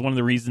company. That was one of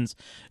the reasons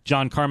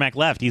John Carmack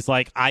left. He's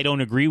like, I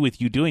don't agree with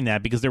you doing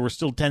that, because there were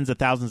still tens of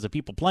thousands of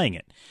people playing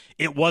it.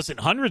 It wasn't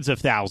hundreds of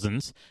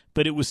thousands,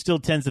 but it was still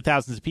tens of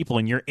thousands of people,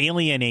 and you're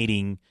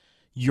alienating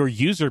your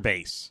user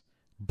base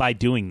by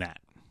doing that.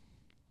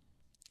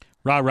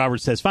 Rod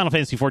Roberts says Final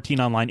Fantasy XIV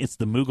Online, it's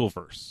the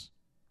Moogleverse.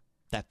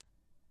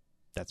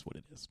 That's what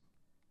it is.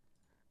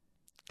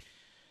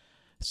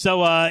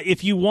 So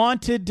if you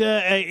wanted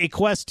a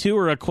Quest 2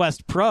 or a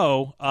Quest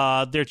Pro,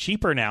 they're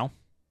cheaper now.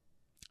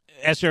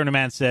 Esther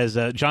Nomad says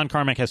John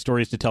Carmack has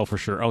stories to tell for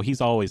sure. Oh,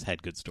 he's always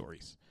had good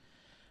stories.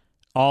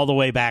 All the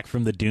way back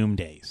from the Doom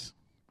days.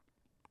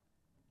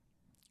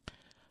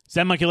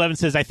 ZenMonkey11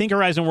 says, I think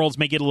Horizon Worlds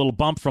may get a little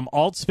bump from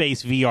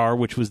AltSpace VR,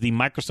 which was the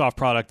Microsoft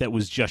product that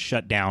was just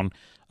shut down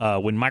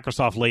when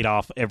Microsoft laid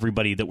off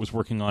everybody that was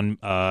working on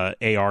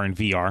AR and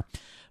VR.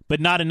 But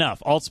not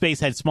enough.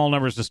 AltSpace had small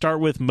numbers to start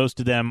with. Most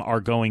of them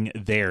are going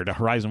there to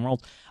Horizon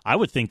Worlds. I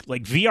would think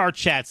like VR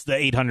Chat's the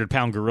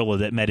 800-pound gorilla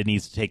that Meta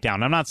needs to take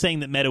down. I'm not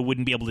saying that Meta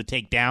wouldn't be able to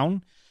take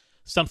down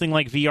something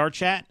like VR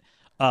Chat,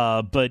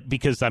 but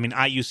because, I mean,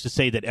 I used to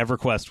say that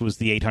EverQuest was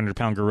the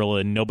 800-pound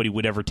gorilla and nobody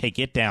would ever take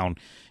it down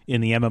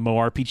in the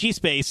MMORPG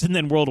space, and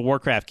then World of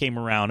Warcraft came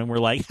around and we're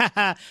like,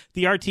 haha,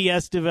 the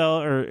RTS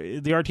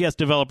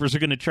developers are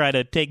going to try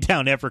to take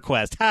down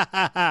EverQuest. Ha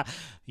ha ha.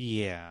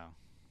 Yeah.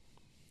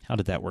 How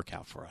did that work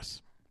out for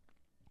us?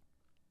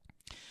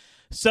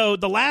 So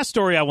the last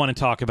story I want to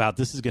talk about,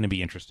 this is going to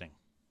be interesting.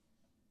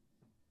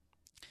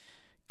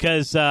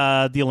 Because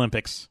the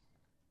Olympics.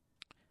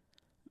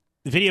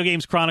 The Video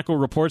Games Chronicle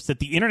reports that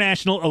the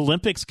International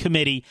Olympics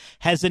Committee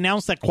has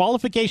announced that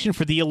qualification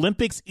for the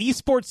Olympics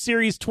Esports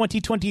Series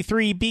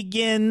 2023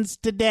 begins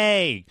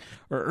today,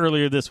 or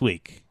earlier this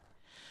week.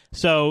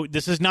 So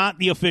this is not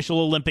the official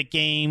Olympic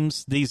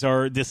Games. This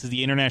is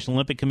the International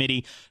Olympic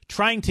Committee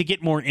trying to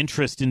get more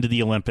interest into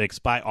the Olympics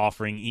by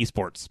offering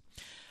esports.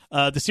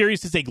 The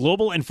series is a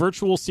global and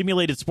virtual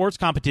simulated sports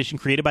competition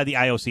created by the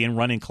IOC and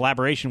run in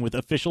collaboration with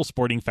official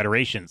sporting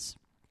federations.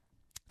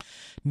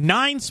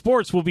 9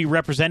 sports will be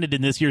represented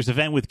in this year's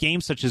event, with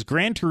games such as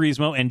Gran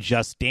Turismo and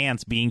Just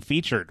Dance being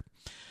featured.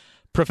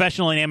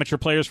 Professional and amateur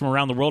players from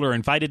around the world are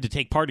invited to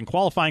take part in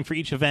qualifying for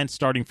each event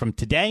starting from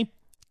today,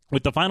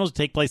 with the finals to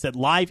take place at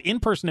live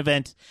in-person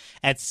event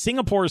at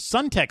Singapore's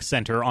Suntec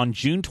Center on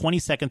June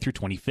 22nd through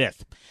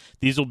 25th.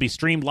 These will be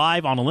streamed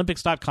live on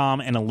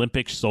Olympics.com and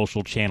Olympics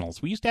social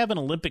channels. We used to have an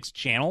Olympics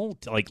channel,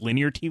 like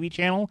linear TV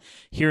channel,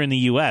 here in the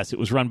U.S. It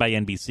was run by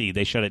NBC.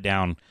 They shut it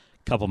down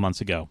a couple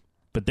months ago.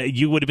 But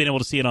you would have been able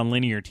to see it on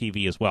linear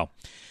TV as well.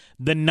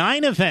 The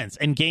 9 events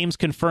and games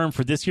confirmed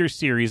for this year's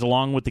series,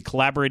 along with the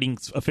collaborating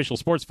official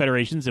sports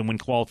federations and when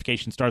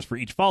qualification starts for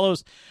each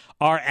follows,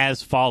 are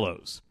as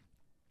follows.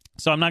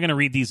 So I'm not going to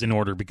read these in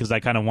order because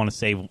I kind of want to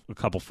save a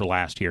couple for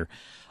last here.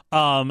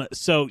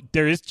 So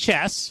there is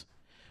chess,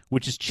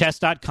 which is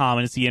chess.com,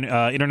 and it's the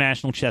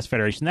International Chess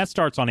Federation. That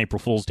starts on April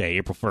Fool's Day,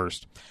 April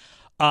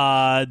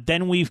 1st.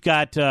 Then we've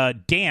got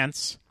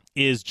dance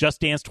is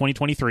Just Dance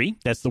 2023.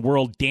 That's the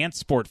World Dance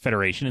Sport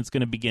Federation. It's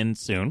going to begin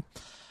soon.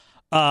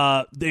 In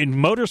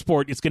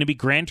motorsport, it's going to be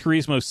Gran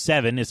Turismo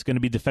 7. It's going to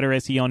be the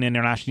Federación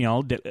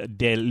Internacional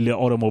del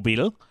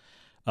Automobile.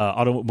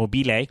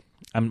 Automobile.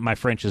 My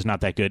French is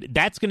not that good.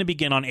 That's going to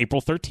begin on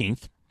April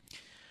 13th.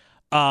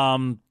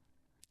 Then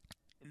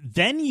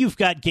you've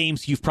got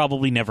games you've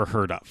probably never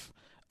heard of.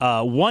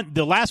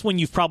 The last one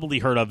you've probably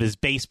heard of is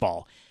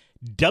baseball.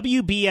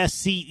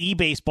 WBSC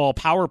eBaseball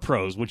Power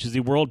Pros, which is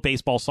the World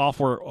Baseball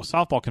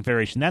Softball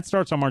Confederation. That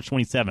starts on March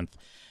 27th.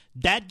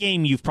 That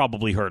game you've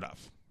probably heard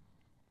of.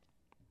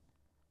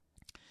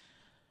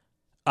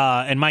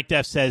 And Mike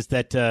Def says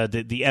that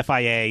the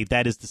FIA,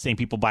 that is the same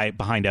people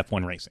behind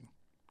F1 racing.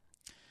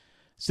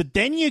 So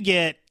then you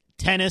get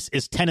tennis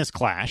is Tennis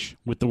Clash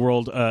with the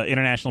World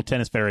International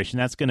Tennis Federation.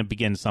 That's going to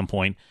begin at some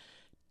point.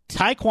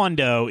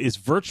 Taekwondo is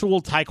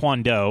Virtual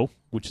Taekwondo,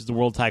 which is the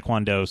World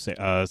Taekwondo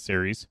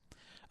Series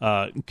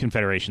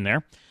Confederation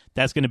there.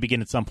 That's going to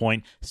begin at some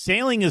point.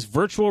 Sailing is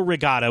Virtual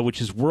Regatta,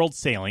 which is World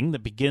Sailing,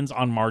 that begins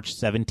on March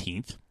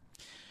 17th.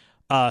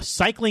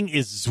 Cycling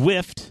is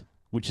Zwift,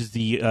 which is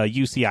the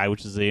UCI,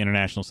 which is the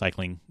International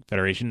Cycling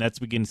Federation. That's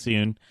begin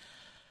soon.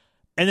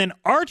 And then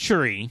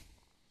archery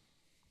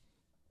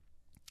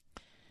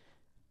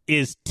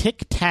is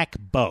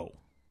Tic-Tac-Bow.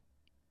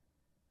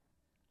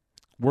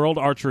 World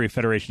Archery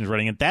Federation is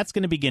running it. That's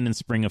going to begin in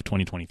spring of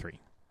 2023.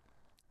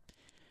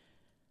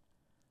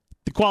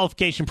 The The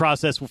qualification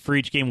process for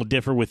each game will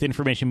differ, with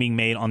information being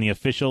made on the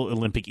official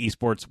Olympic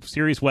Esports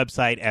Series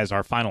website as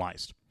are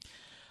finalized.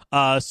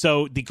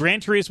 So the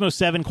Gran Turismo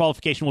 7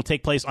 qualification will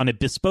take place on a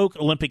bespoke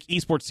Olympic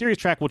Esports Series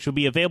track, which will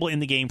be available in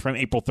the game from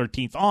April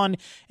 13th on,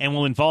 and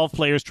will involve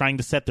players trying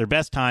to set their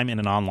best time in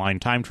an online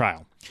time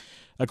trial.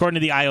 According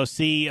to the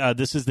IOC,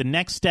 this is the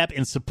next step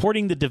in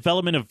supporting the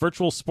development of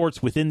virtual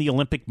sports within the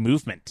Olympic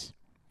movement.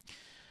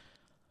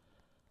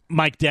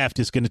 Mike Deft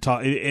is going to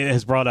talk.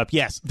 Has brought up,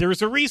 yes,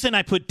 there's a reason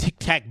I put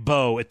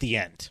tic-tac-bow at the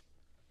end.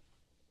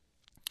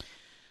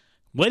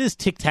 What is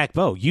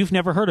tic-tac-bow? You've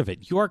never heard of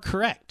it. You are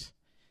correct.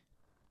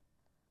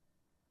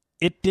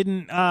 It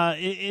didn't.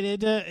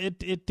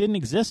 It didn't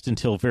exist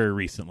until very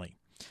recently.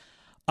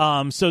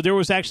 So there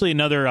was actually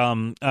another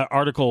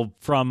article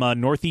from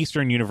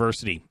Northeastern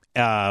University,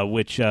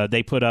 which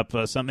they put up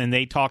something. And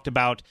they talked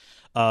about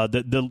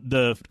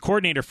the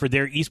coordinator for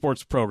their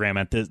esports program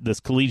at this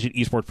collegiate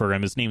esports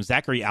program. His name is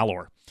Zachary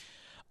Allor.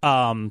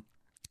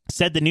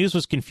 Said the news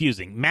was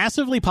confusing.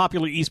 Massively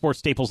popular esports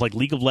staples like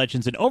League of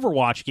Legends and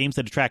Overwatch, games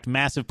that attract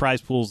massive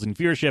prize pools and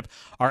viewership,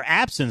 are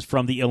absent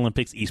from the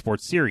Olympics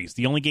esports series.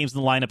 The only games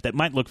in the lineup that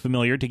might look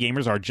familiar to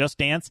gamers are Just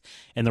Dance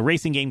and the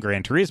racing game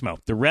Gran Turismo.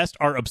 The rest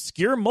are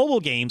obscure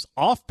mobile games,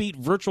 offbeat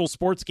virtual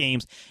sports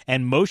games,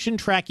 and motion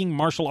tracking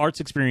martial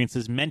arts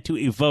experiences meant to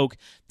evoke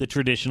the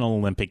traditional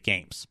Olympic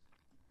Games.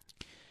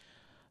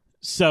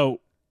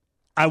 So,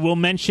 I will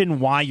mention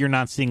why you're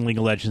not seeing League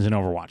of Legends and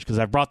Overwatch, because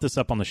I've brought this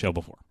up on the show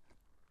before.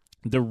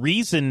 The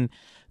reason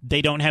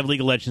they don't have League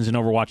of Legends and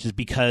Overwatch is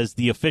because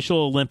the official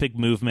Olympic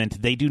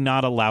movement, they do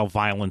not allow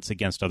violence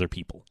against other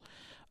people,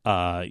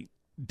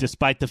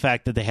 despite the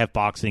fact that they have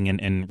boxing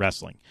and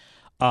wrestling.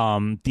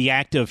 The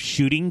act of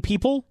shooting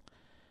people,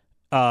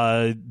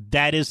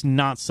 that is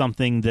not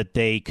something that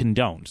they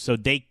condone. So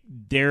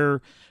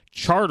their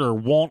charter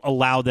won't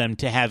allow them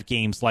to have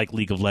games like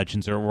League of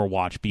Legends or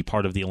Overwatch be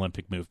part of the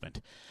Olympic movement.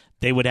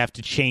 They would have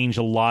to change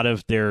a lot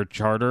of their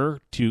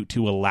charter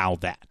to allow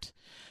that.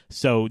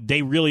 So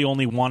they really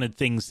only wanted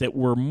things that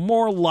were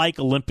more like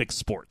Olympic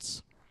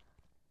sports.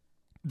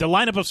 The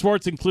lineup of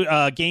sports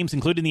games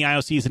included in the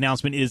IOC's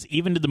announcement is,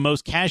 even to the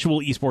most casual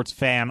esports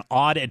fan,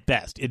 odd at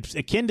best. It's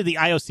akin to the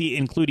IOC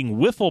including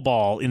wiffle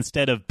ball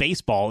instead of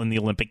baseball in the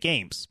Olympic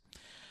Games.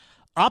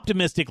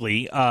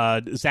 Optimistically,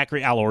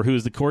 Zachary Allor, who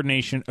is the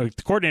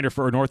coordinator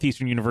for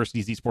Northeastern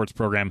University's esports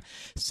program,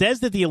 says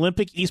that the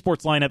Olympic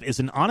esports lineup is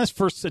an honest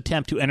first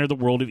attempt to enter the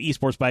world of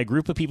esports by a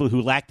group of people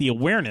who lack the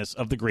awareness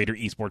of the greater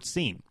esports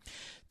scene.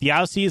 The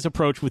IOC's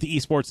approach with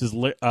esports is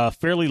a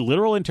fairly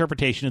literal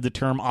interpretation of the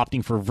term,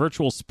 opting for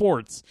virtual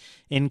sports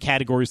in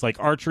categories like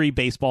archery,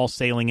 baseball,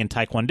 sailing, and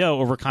taekwondo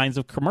over kinds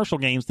of commercial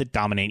games that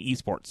dominate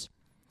esports.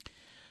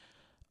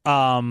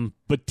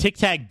 But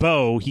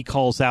tic-tac-bow, he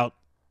calls out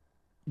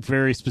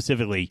very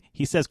specifically.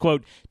 He says,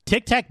 quote,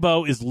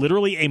 "Tic-tac-bow is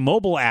literally a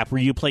mobile app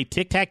where you play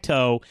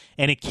tic-tac-toe,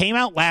 and it came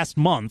out last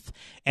month,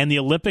 and the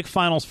Olympic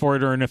finals for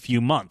it are in a few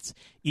months.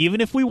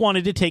 Even if we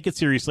wanted to take it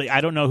seriously,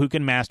 I don't know who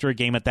can master a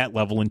game at that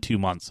level in 2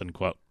 months,"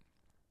 unquote.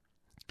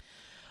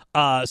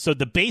 So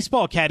the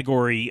baseball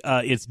category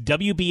is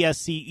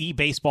WBSC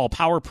eBaseball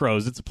Power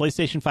Pros. It's a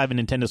PlayStation 5 and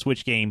Nintendo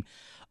Switch game,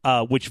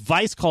 which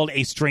Vice called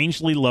a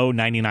strangely low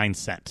 99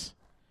 cents.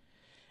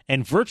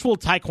 And Virtual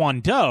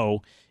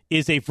Taekwondo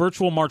is a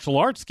virtual martial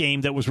arts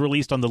game that was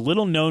released on the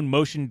little-known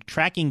motion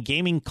tracking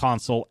gaming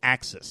console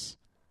Axis.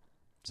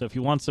 So if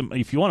you want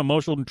a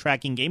motion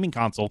tracking gaming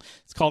console,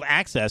 it's called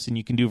Access, and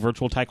you can do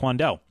Virtual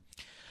Taekwondo.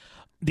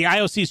 The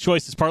IOC's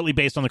choice is partly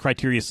based on the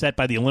criteria set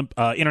by the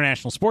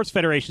international sports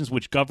federations,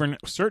 which govern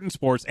certain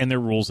sports and their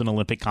rules in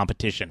Olympic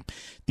competition.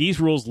 These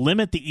rules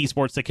limit the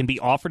esports that can be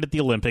offered at the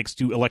Olympics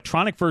to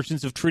electronic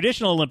versions of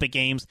traditional Olympic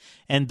games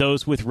and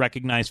those with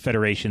recognized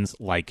federations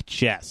like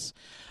chess.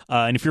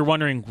 And if you're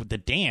wondering, the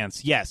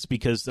dance, yes,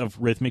 because of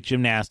rhythmic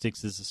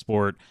gymnastics is a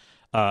sport,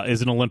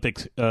 is an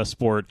Olympic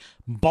sport.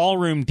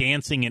 Ballroom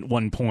dancing at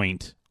one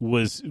point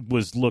was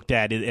looked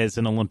at as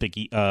an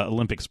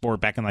Olympic sport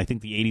back in, I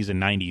think, the 80s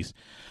and 90s.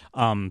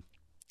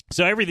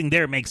 So everything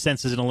there makes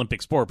sense as an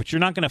Olympic sport, but you're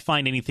not going to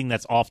find anything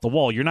that's off the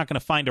wall. You're not going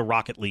to find a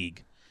Rocket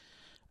League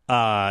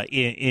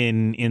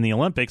in the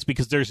Olympics,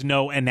 because there's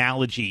no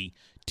analogy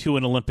to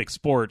an Olympic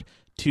sport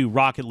to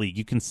Rocket League.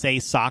 You can say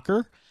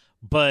soccer,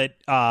 but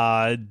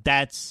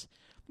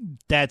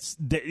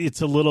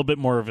it's a little bit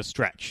more of a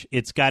stretch.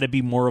 It's got to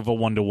be more of a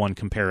one-to-one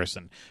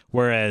comparison.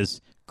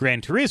 Whereas Gran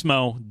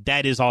Turismo,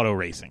 that is auto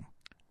racing,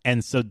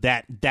 and so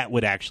that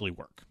would actually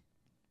work.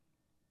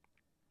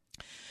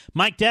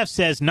 Mike Deft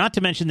says, not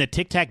to mention that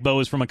Tic-Tac-Bow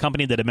is from a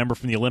company that a member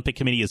from the Olympic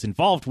Committee is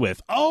involved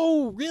with.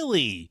 Oh,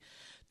 really?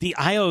 The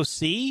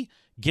IOC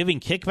giving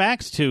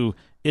kickbacks to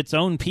its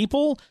own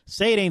people?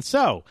 Say it ain't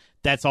so.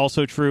 That's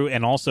also true,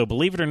 and also,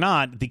 believe it or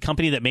not, the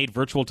company that made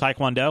Virtual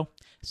Taekwondo,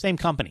 same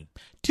company.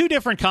 Two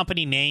different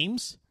company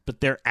names,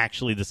 but they're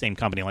actually the same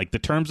company. Like, the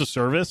terms of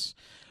service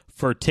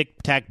for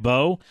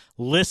Tic-Tac-Bow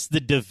lists the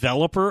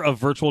developer of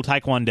Virtual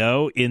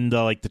Taekwondo in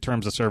the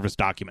terms of service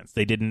documents.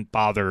 They didn't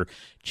bother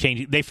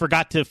changing. They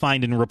forgot to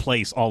find and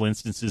replace all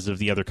instances of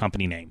the other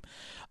company name.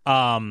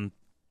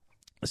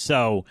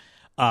 So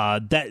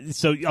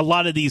so a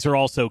lot of these are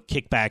also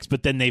kickbacks,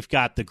 but then they've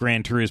got the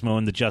Gran Turismo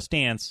and the Just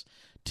Dance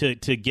to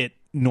get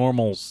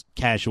normals,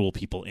 casual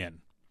people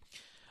in.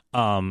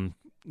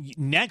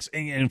 Next,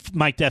 and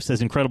Mike Def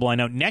says, incredible, I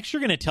know. Next, you're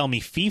going to tell me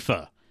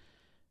FIFA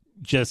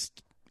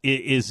just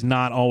is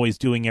not always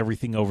doing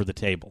everything over the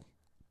table.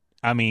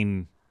 I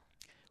mean,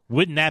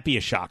 wouldn't that be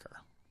a shocker?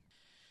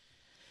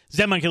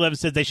 ZenMonkey11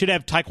 said they should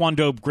have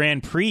Taekwondo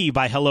Grand Prix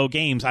by Hello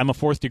Games. I'm a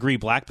 4th degree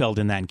black belt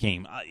in that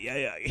game.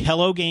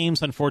 Hello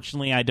Games,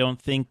 unfortunately, I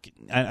don't think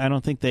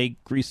they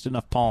greased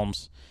enough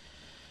palms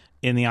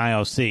in the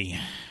IOC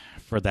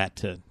for that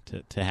to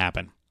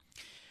happen.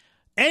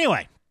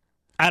 Anyway,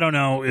 I don't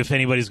know if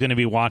anybody's going to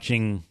be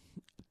watching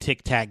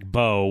Tic Tac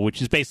Bow,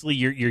 which is basically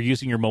you're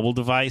using your mobile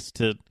device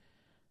to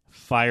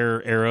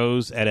fire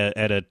arrows at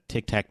a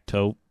tic tac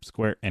toe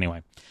square.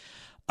 Anyway,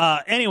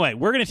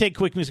 we're going to take a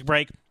quick music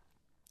break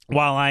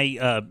while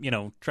I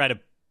try to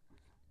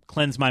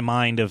cleanse my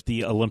mind of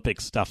the Olympic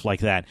stuff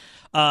like that.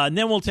 And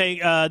then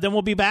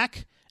we'll be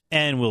back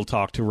and we'll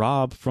talk to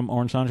Rob from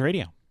Orange Lounge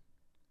Radio.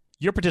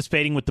 You're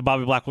participating with the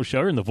Bobby Blackwell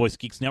Show and the Voice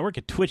Geeks Network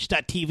at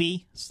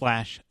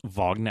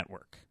twitch.tv/VOG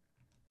Network.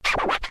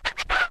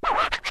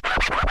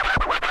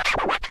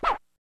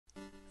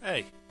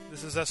 Hey,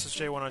 this is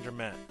SSJ 100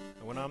 Matt,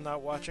 and when I'm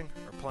not watching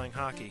or playing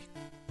hockey,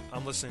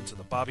 I'm listening to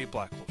the Bobby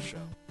Blackwell Show.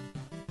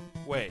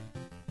 Wait,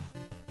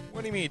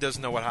 what do you mean he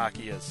doesn't know what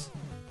hockey is?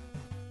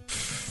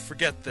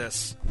 Forget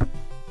this.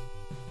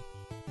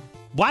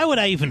 Why would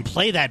I even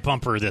play that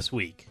bumper this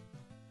week?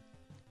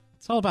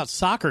 It's all about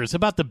soccer. It's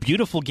about the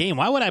beautiful game.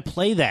 Why would I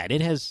play that?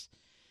 It has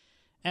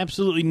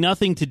absolutely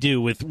nothing to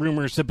do with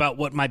rumors about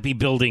what might be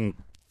building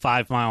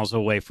 5 miles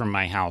away from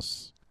my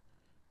house.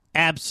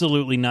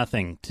 Absolutely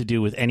nothing to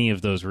do with any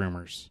of those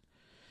rumors.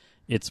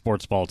 It's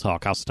sports ball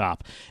talk. I'll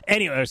stop.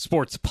 Anyway,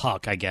 sports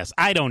puck, I guess.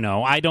 I don't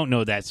know. I don't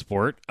know that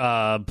sport,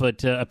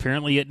 but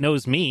apparently it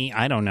knows me.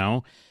 I don't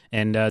know.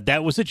 And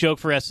that was a joke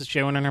for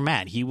SSJ and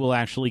Matt. He will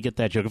actually get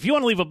that joke. If you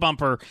want to leave a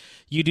bumper,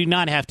 you do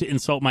not have to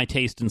insult my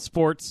taste in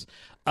sports.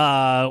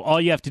 All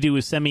you have to do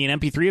is send me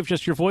an MP3 of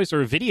just your voice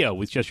or a video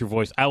with just your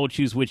voice. I will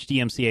choose which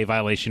DMCA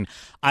violation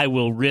I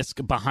will risk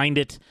behind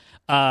it,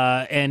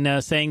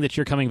 and saying that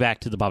you're coming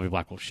back to the Bobby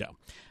Blackwell Show.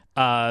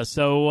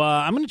 So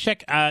I'm going to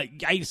check.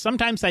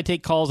 Sometimes I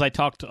take calls. I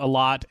talked a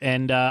lot,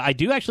 and I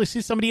do actually see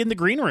somebody in the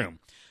green room.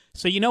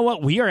 So you know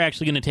what? We are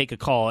actually going to take a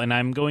call, and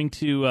I'm going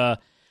to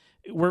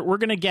we're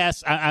going to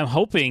guess. I'm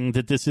hoping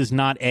that this is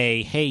not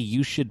a hey,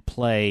 you should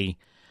play.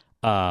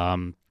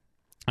 I'm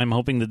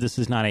hoping that this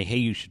is not a hey,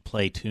 you should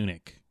play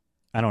Tunic.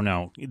 I don't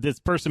know. This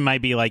person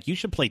might be like, you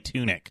should play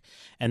Tunic,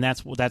 and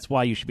that's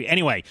why you should be.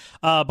 Anyway,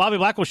 Bobby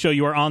Blackwell Show.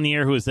 You are on the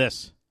air. Who is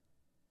this?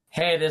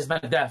 Hey, this is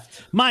Mike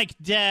Deft. Mike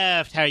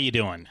Deft, how you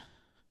doing?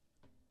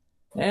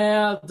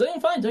 Yeah,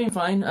 doing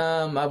fine.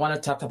 I want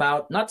to talk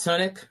about, not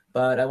Tunic,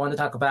 but I want to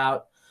talk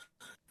about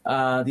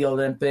the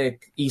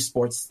Olympic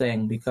esports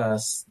thing,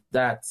 because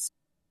that's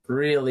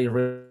really,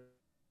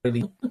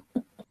 really...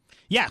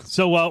 Yeah,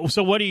 so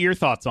what are your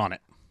thoughts on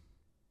it?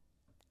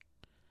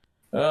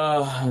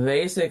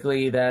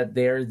 Basically that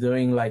they're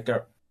doing like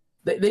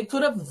they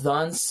could have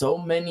done so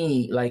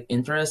many like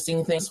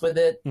interesting things with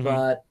it, mm-hmm.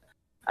 but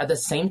at the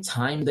same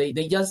time they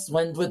just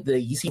went with the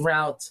easy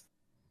route.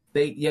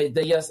 They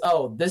just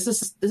this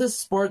is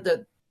sport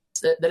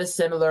that is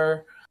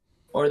similar,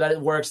 or that it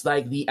works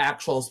like the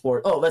actual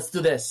sport. Oh, let's do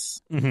this,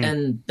 mm-hmm.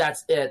 and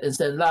that's it.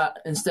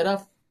 Instead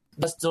of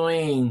just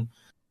doing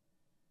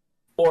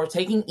or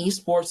taking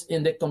esports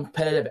in the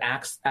competitive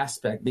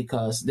aspect,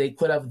 because they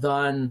could have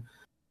done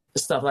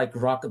stuff like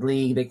Rocket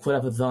League. They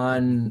could have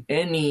done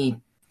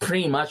any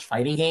pretty much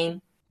fighting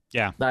game.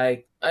 Yeah.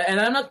 Like, and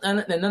not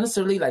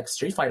necessarily like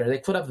Street Fighter. They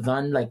could have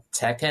done like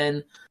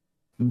Tekken,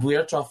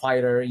 Virtua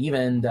Fighter,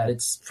 even, that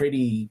it's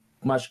pretty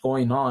much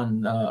going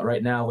on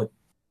right now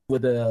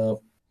with the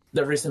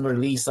recent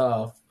release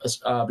of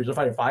Virtua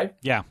Fighter 5.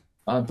 Yeah.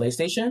 On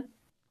PlayStation.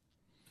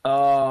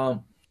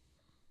 And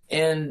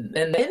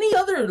any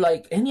other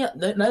like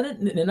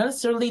not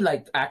necessarily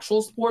like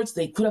actual sports.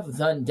 They could have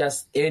done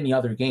just any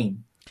other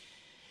game.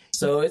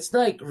 So it's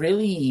like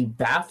really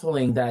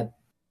baffling that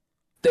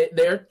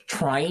they're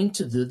trying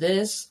to do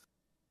this,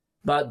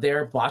 but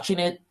they're botching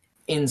it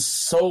in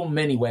so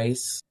many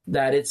ways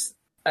that it's,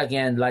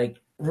 again, like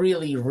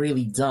really,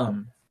 really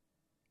dumb.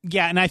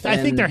 Yeah, and I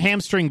think they're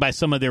hamstringed by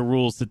some of their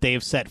rules that they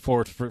have set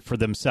forth for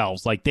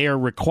themselves. Like, they are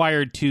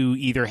required to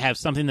either have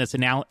something that's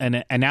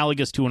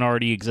analogous to an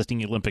already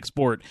existing Olympic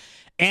sport,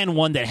 and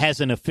one that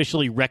has an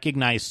officially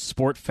recognized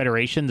sport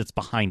federation that's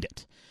behind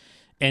it.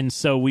 And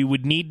so we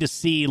would need to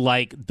see,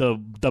 like, the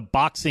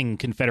boxing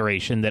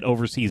confederation that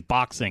oversees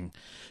boxing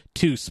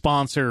to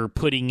sponsor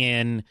putting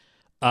in,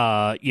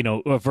 a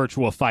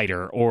virtual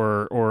fighter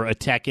or a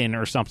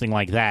Tekken or something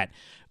like that,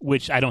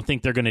 which I don't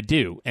think they're going to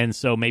do. And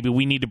so maybe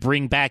we need to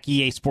bring back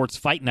EA Sports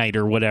Fight Night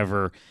or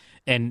whatever,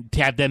 and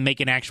to have them make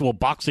an actual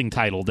boxing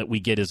title that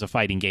we get as a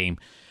fighting game.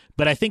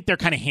 But I think they're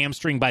kind of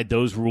hamstringed by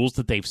those rules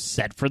that they've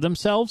set for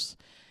themselves,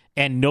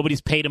 and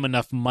nobody's paid them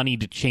enough money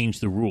to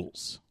change the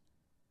rules.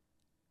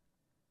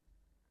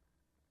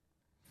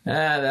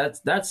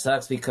 That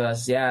sucks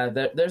because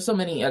there's so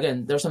many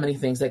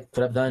things they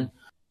could have done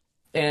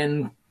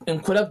and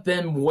could have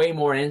been way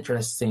more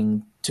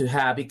interesting to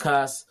have,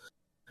 because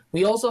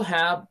we also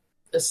have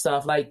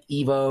stuff like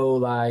Evo,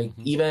 like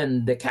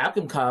even the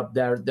Capcom Cup.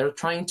 They're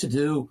trying to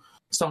do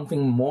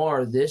something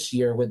more this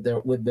year with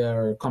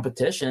their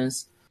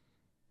competitions,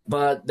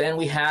 but then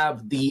we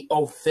have the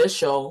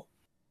official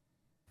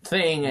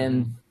thing,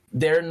 and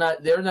they're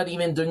not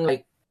even doing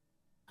like.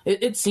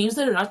 It seems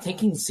that they're not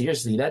taking it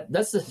seriously.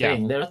 That's the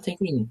thing. They're not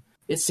taking.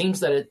 It seems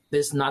that it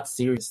is not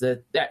serious.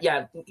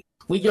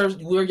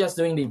 We're just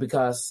doing it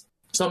because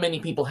so many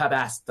people have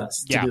asked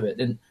us to do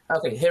it, and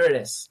okay, here it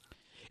is.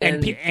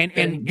 And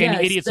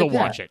idiots will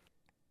watch it,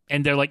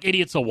 and they're like,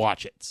 idiots will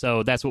watch it.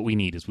 So that's what we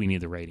need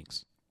the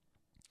ratings.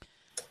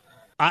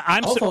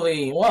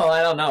 Hopefully, well,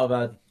 I don't know,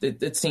 but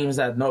it seems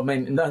that not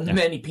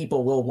many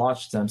people will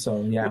watch them.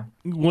 So yeah,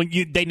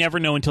 they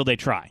never know until they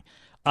try.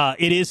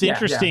 It is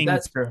interesting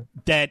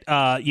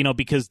that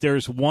because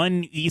there's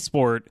one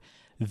esport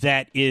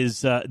that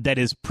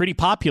is pretty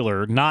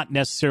popular, not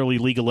necessarily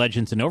League of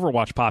Legends and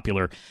Overwatch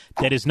popular,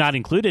 that is not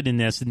included in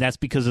this, and that's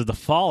because of the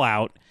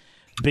fallout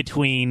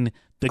between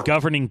the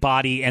governing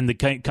body and the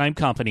game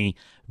company.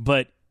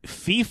 But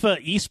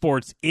FIFA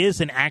Esports is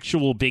an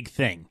actual big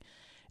thing,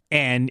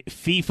 and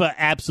FIFA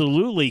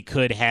absolutely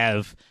could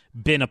have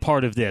been a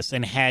part of this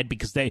and had,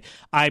 because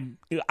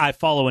I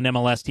follow an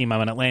MLS team. I'm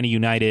an Atlanta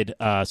United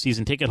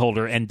season ticket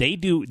holder, and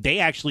they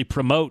actually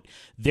promote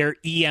their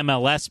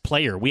EMLS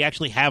player. We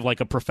actually have like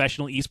a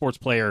professional esports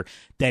player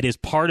that is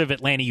part of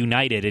Atlanta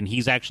United, and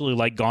he's actually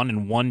like gone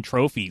and won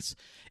trophies,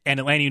 and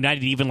Atlanta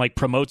United even like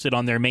promotes it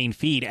on their main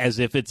feed as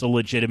if it's a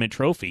legitimate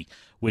trophy,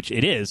 which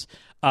it is.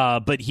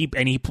 But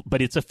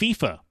it's a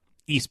FIFA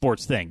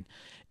esports thing.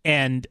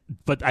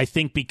 But I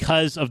think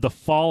because of the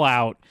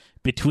fallout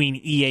between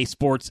EA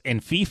Sports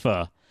and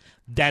FIFA,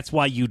 that's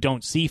why you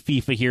don't see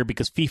FIFA here,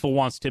 because FIFA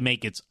wants to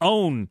make its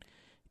own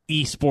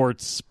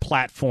esports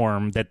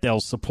platform that they'll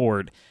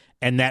support,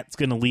 and that's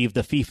going to leave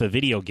the FIFA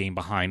video game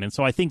behind. And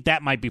so I think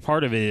that might be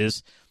part of it,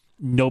 is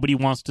nobody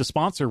wants to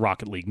sponsor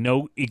Rocket League.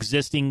 No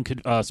existing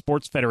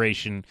sports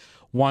federation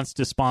wants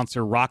to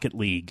sponsor Rocket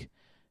League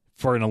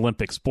for an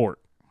Olympic sport.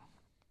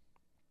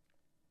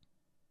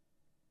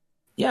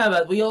 Yeah,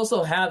 but we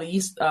also have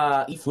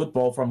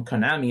eFootball from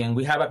Konami, and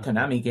we have a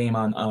Konami game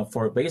on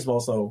for baseball.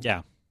 So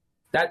yeah,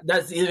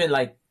 that's even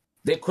like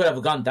they could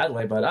have gone that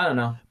way, but I don't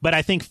know. But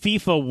I think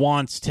FIFA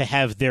wants to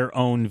have their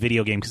own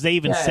video game, because they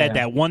even said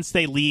that once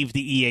they leave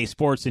the EA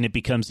Sports and it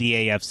becomes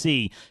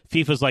EAFC,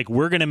 FIFA's like,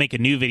 we're going to make a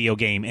new video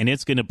game, and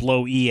it's going to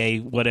blow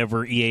EA,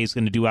 whatever EA is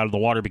going to do, out of the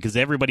water, because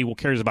everybody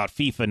cares about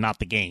FIFA, not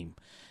the game.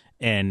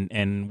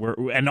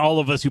 And all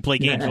of us who play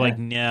games are like,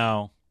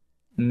 no,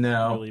 it's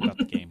really about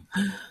the game.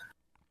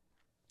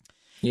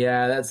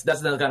 Yeah, that's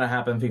not gonna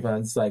happen, people.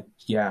 It's like,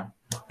 yeah.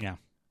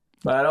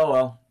 But oh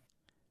well.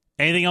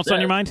 Anything else on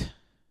your mind?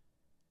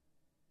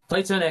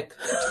 Play Tunic.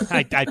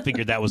 I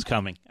figured that was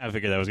coming.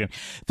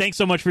 Thanks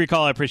so much for your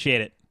call. I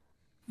appreciate it.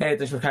 Hey,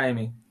 thanks for calling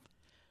me.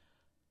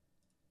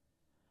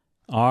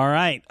 All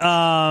right.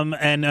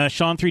 And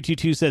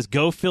Sean322 says,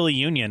 "Go Philly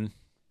Union."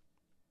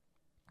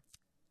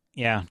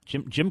 Yeah,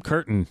 Jim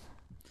Curtin.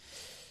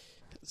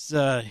 He's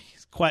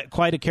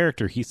quite a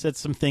character. He said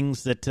some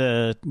things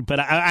that, but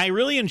I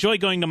really enjoy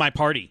going to my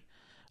party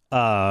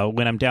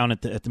when I'm down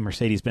at the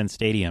Mercedes-Benz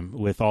Stadium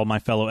with all my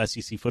fellow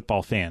SEC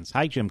football fans.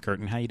 Hi, Jim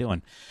Curtin. How you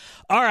doing?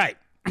 All right.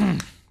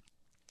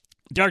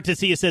 Dark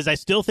Tessia says, I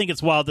still think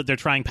it's wild that they're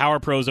trying Power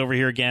Pros over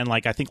here again.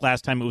 Like, I think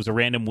last time it was a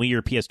random Wii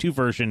or PS2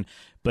 version,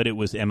 but it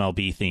was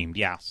MLB themed.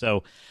 Yeah,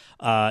 so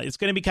it's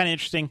going to be kind of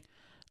interesting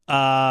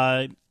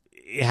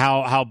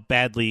how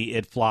badly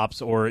it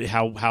flops or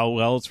how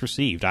well it's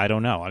received. I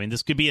don't know. I mean,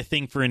 this could be a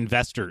thing for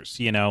investors.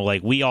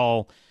 Like we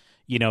all,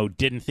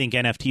 didn't think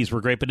NFTs were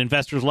great, but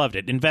investors loved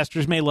it.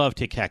 Investors may love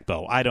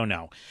Tic-Tac-Bo. I don't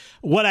know.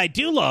 What I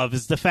do love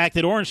is the fact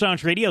that Orange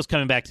Lounge Radio is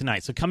coming back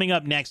tonight. So coming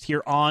up next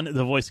here on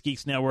the Voice of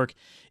Geeks Network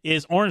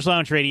is Orange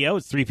Lounge Radio.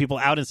 It's three people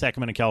out in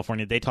Sacramento,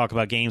 California. They talk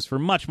about games for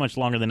much, much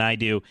longer than I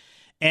do.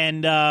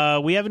 And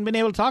we haven't been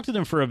able to talk to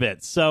them for a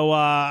bit. So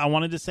I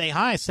wanted to say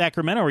hi,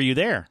 Sacramento. Are you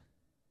there?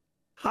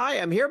 Hi,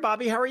 I'm here,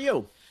 Bobby. How are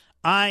you?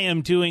 I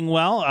am doing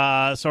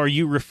well. So are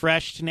you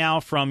refreshed now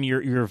from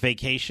your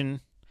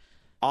vacation?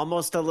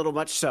 Almost a little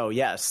much so,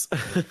 yes.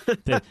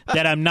 that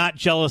I'm not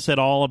jealous at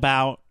all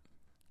about.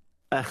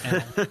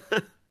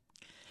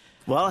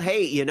 Well,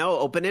 hey,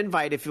 open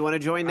invite if you want to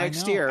join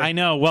next year. I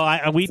know.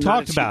 Well, we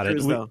talked about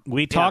it.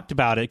 We talked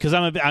about it because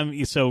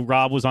so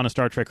Rob was on a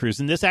Star Trek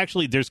cruise, and this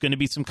actually there's going to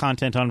be some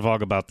content on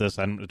VOG about this.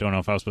 I don't know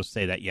if I was supposed to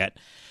say that yet,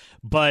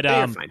 but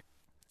you're fine.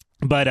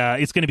 But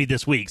it's going to be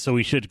this week, so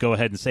we should go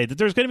ahead and say that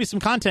there's going to be some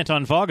content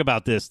on VOG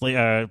about this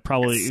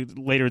probably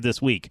later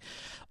this week.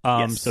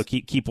 Yes. So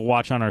keep a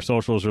watch on our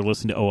socials, or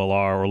listen to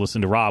OLR, or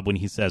listen to Rob when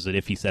he says it,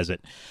 if he says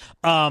it.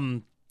 But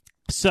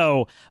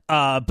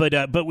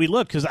we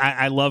looked because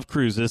I love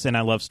cruises and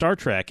I love Star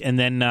Trek, and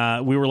then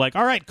we were like,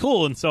 all right,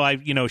 cool. And so I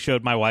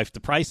showed my wife the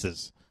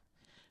prices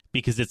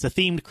because it's a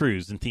themed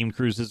cruise, and themed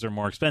cruises are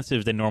more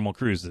expensive than normal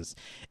cruises.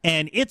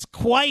 And it's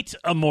quite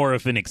a more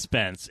of an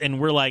expense. And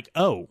we're like,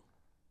 oh.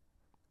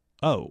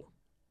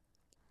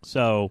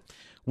 So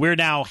we're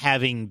now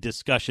having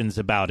discussions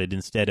about it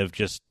instead of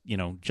just,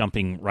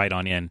 jumping right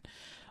on in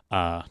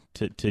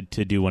to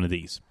do one of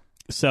these.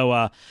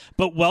 So,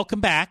 but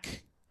welcome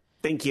back.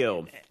 Thank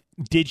you.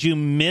 Did you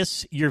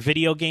miss your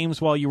video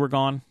games while you were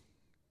gone?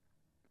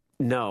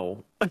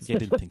 No. I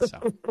didn't think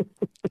so.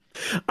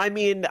 I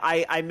mean,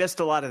 I missed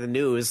a lot of the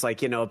news.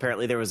 Like,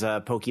 apparently there was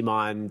a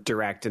Pokemon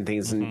Direct and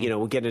things, and,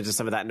 we'll get into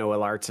some of that in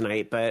OLR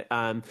tonight. But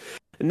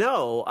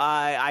no,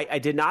 I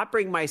did not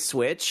bring my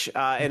Switch.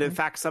 And in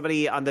fact,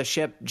 somebody on the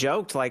ship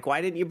joked, like,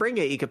 why didn't you bring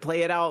it? You could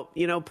play it out,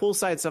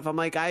 poolside stuff. I'm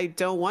like, I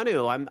don't want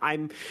to.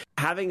 I'm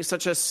having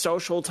such a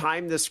social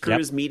time this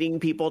cruise, meeting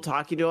people,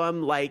 talking to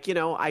them. Like,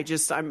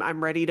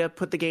 I'm ready to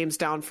put the games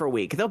down for a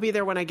week. They'll be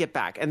there when I get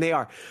back, and they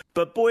are.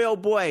 But boy, oh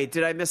boy,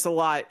 did I miss a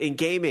lot in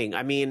gaming.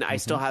 I mean, I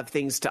still have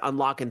things to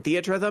unlock in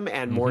Theatrhythm,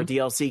 and more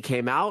DLC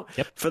came out.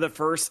 For the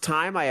first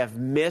time, I have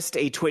missed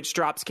a Twitch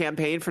Drops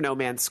campaign for No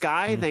Man's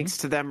Sky, thanks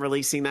to them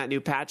releasing that new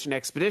patch in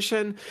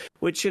Expedition,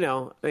 which,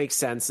 makes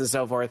sense and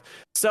so forth.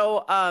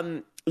 So,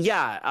 I'll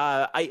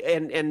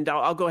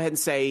go ahead and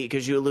say,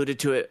 because you alluded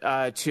to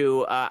it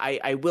too,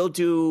 I will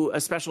do a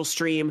special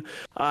stream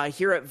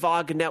here at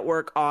VOG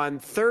Network on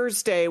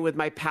Thursday with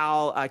my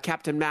pal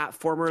Captain Matt,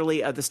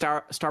 formerly of the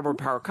Starboard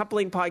Power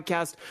Coupling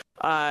podcast.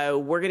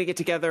 We're going to get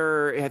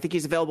together. I think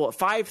he's available at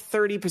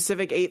 5:30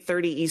 Pacific,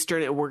 8:30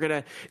 Eastern, and we're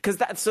going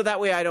to, so that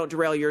way I don't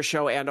derail your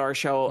show and our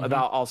show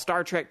about all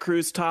Star Trek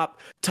cruise talk.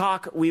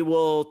 We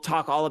will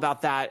talk all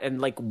about that,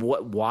 and like,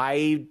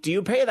 why do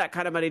you pay that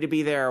kind of money to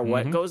be there?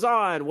 What goes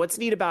on? What's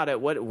neat about it?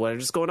 What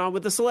is going on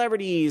with the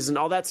celebrities and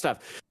all that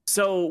stuff?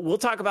 So we'll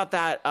talk about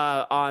that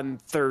on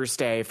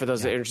Thursday for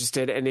those that are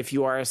interested. And if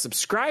you are a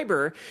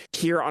subscriber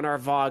here on our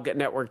VOG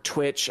Network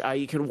Twitch,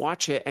 you can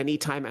watch it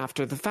anytime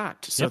after the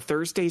fact. So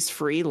Thursday's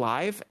free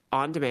live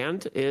on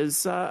demand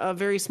is a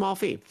very small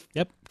fee.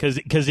 Yep,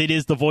 because it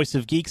is the Voice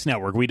of Geeks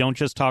Network. We don't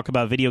just talk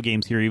about video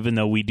games here, even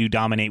though we do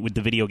dominate with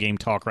the video game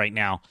talk right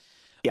now.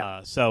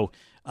 Yeah. So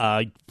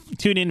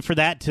tune in for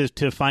that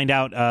to find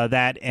out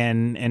that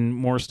and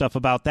more stuff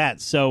about that.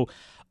 So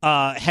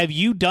have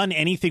you done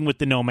anything with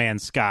the No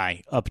Man's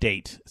Sky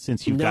update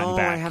since you've gotten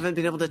back? No, I haven't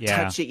been able to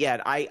touch it yet.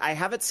 I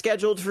have it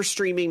scheduled for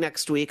streaming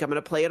next week. I'm going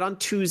to play it on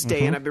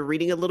Tuesday, and I've been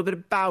reading a little bit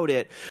about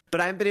it,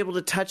 but I haven't been able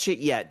to touch it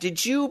yet.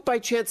 Did you, by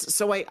chance,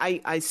 so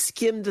I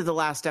skimmed the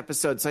last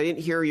episode, so I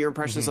didn't hear your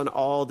impressions on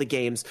all the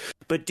games,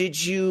 but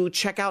did you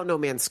check out No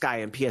Man's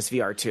Sky in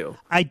PSVR 2?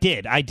 I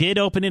did. I did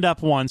open it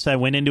up once. I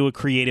went into a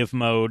creative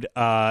mode,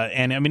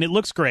 and I mean, it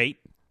looks great.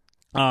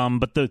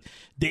 But the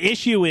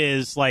issue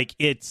is, like,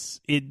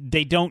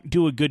 they don't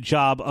do a good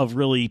job of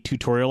really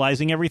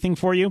tutorializing everything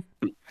for you,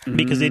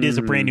 because it is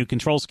a brand new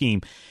control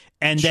scheme.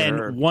 And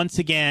then once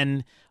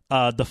again,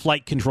 the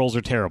flight controls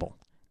are terrible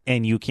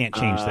and you can't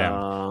change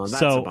them.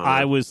 So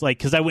I was like,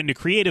 because I went into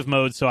creative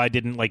mode, so I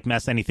didn't like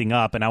mess anything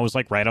up, and I was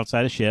like right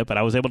outside a ship, and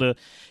I was able to,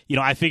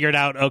 I figured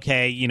out,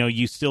 okay,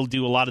 you still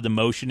do a lot of the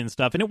motion and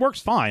stuff, and it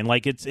works fine.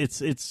 Like it's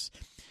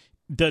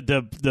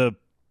the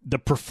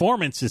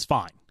performance is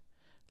fine.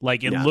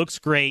 Like, it looks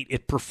great.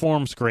 It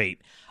performs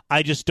great.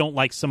 I just don't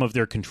like some of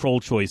their control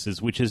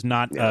choices, which is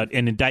not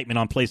an indictment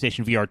on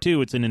PlayStation VR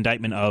 2. It's an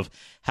indictment of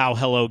how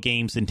Hello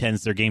Games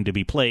intends their game to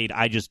be played.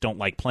 I just don't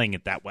like playing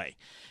it that way.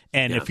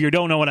 And if you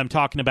don't know what I'm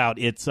talking about,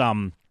 it's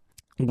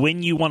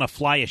when you want to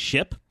fly a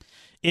ship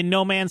in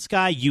No Man's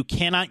Sky, you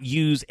cannot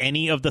use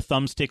any of the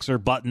thumbsticks or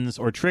buttons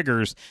or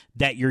triggers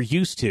that you're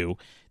used to.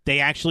 They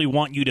actually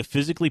want you to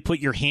physically put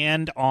your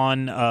hand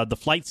on the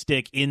flight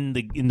stick in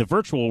the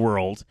virtual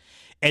world,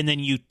 and then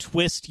you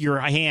twist your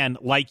hand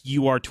like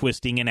you are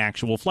twisting an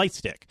actual flight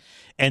stick.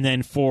 And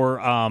then for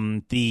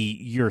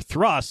your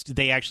thrust,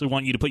 they actually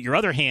want you to put your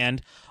other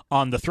hand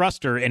on the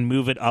thruster and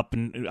move it up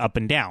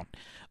and down,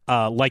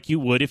 like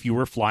you would if you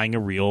were flying a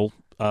real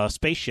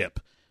spaceship,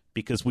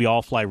 because we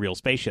all fly real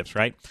spaceships,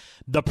 right?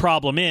 The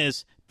problem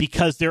is,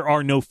 because there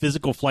are no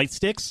physical flight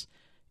sticks,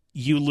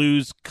 you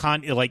lose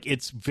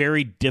it's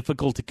very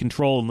difficult to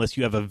control unless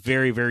you have a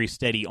very, very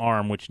steady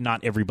arm, which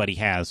not everybody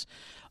has.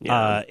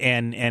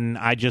 And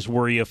I just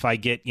worry if I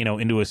get,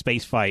 into a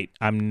space fight,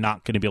 I'm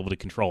not going to be able to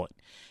control it.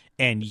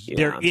 And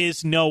there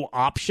is no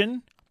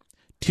option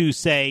to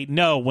say,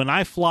 no, when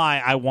I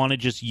fly, I want to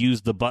just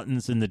use the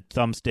buttons and the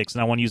thumbsticks,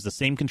 and I want to use the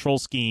same control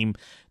scheme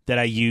that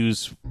I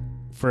use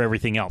for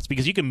everything else.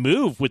 Because you can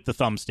move with the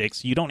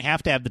thumbsticks. You don't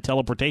have to have the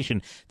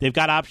teleportation. They've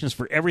got options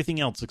for everything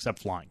else except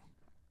flying.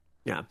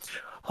 Yeah.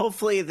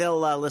 Hopefully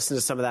they'll listen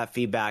to some of that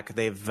feedback.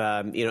 They've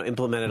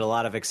implemented a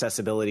lot of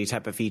accessibility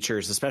type of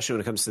features, especially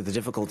when it comes to the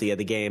difficulty of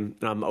the game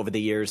over the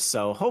years.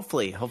 So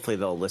hopefully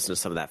they'll listen to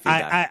some of that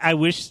feedback. I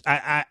wish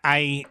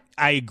I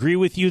agree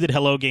with you that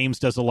Hello Games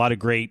does a lot of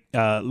great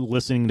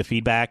listening to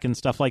feedback and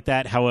stuff like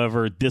that.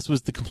 However, this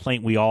was the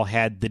complaint we all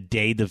had the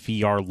day the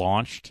VR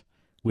launched,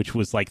 which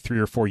was like 3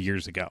 or 4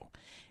 years ago.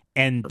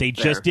 And they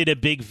just did a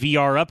big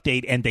VR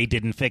update and they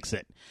didn't fix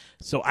it.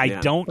 So I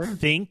don't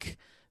think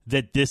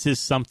that this is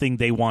something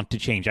they want to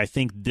change. I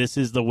think this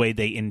is the way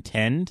they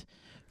intend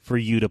for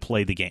you to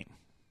play the game.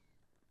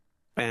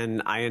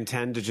 And I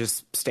intend to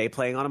just stay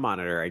playing on a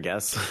monitor, I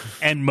guess.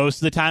 And most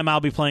of the time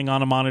I'll be playing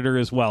on a monitor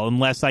as well,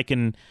 unless like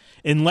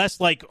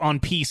on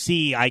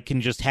PC I can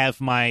just have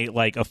my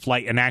like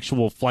an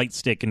actual flight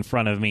stick in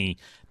front of me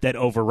that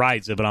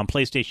overrides it, but on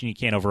PlayStation you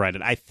can't override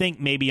it. I think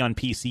maybe on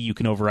PC you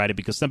can override it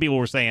because some people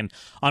were saying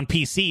on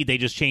PC they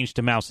just changed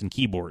to mouse and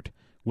keyboard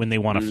when they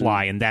want to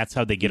fly, and that's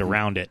how they get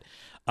around it.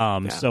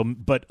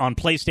 But on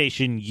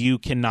PlayStation you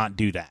cannot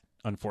do that,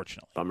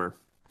 unfortunately. Bummer.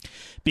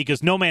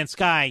 Because No Man's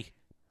Sky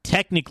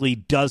technically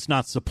does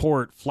not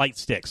support flight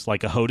sticks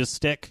like a HOTAS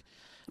stick,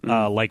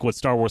 like what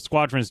Star Wars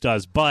Squadrons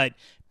does, but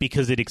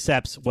because it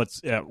accepts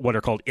what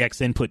are called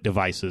X input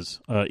devices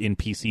in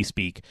PC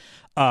speak,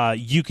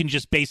 you can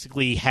just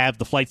basically have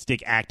the flight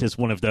stick act as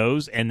one of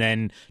those and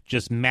then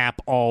just map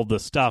all the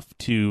stuff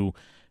to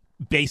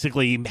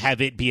basically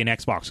have it be an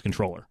Xbox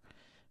controller.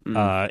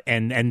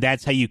 And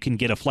that's how you can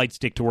get a flight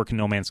stick to work in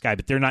No Man's Sky,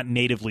 but they're not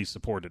natively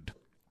supported.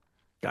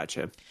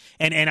 Gotcha.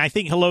 And I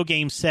think Hello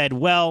Games said,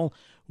 well,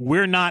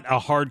 we're not a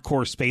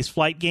hardcore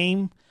spaceflight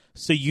game,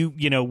 so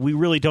we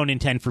really don't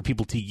intend for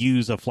people to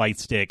use a flight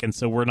stick, and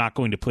so we're not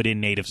going to put in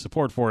native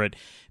support for it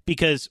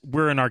because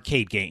we're an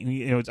arcade game.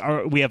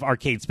 We have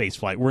arcade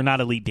spaceflight. We're not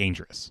Elite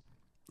Dangerous,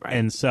 right?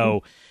 And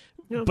so,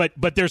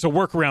 but there's a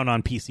workaround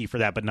on PC for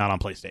that, but not on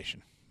PlayStation.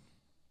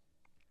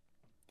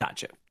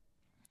 Gotcha.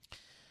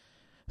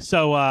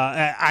 So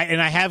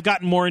I have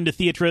gotten more into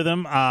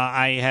Theatrhythm.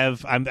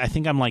 I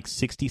think I'm like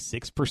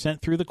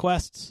 66% through the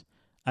quests.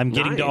 I'm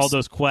getting to all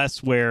those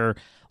quests where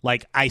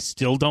like I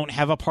still don't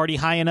have a party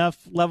high enough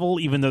level,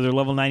 even though they're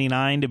level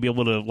 99, to be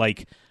able to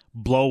like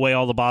blow away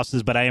all the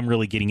bosses. But I am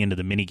really getting into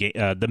the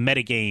the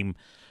meta game,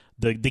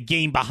 the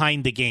game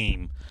behind the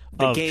game,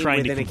 the game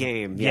within a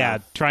game. Yeah,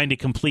 trying to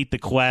complete the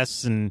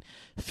quests and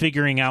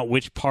figuring out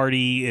which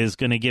party is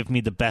going to give me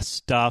the best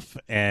stuff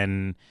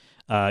and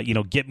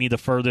get me the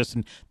furthest.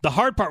 And the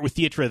hard part with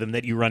Theatrhythm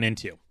that you run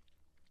into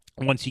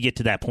once you get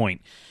to that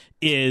point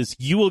is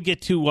you will get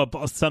to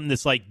something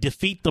that's like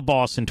defeat the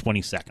boss in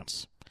 20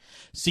 seconds.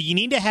 So you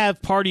need to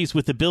have parties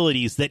with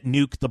abilities that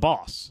nuke the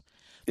boss.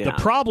 Yeah.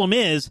 The problem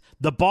is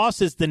the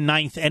boss is the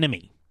 9th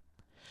enemy.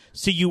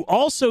 So you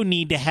also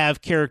need to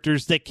have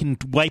characters that can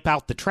wipe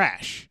out the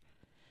trash.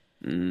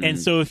 And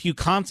so if you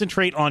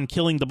concentrate on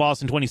killing the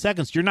boss in 20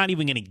 seconds, you're not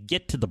even going to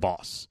get to the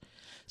boss.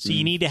 So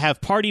you need to have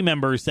party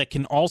members that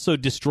can also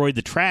destroy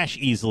the trash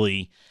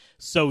easily.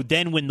 So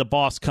then when the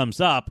boss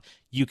comes up,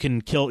 you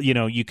can kill,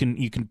 you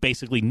can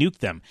basically nuke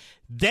them.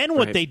 Then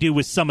what they do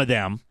with some of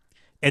them,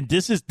 and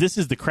this is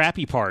the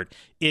crappy part,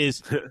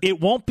 is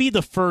it won't be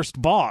the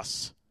first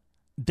boss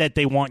that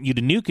they want you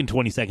to nuke in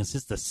 20 seconds.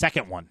 It's the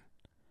second one.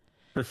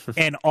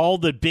 And all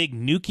the big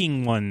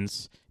nuking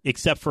ones,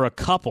 except for a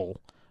couple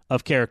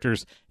of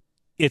characters,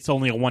 it's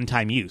only a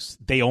one-time use.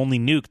 They only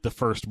nuke the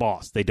first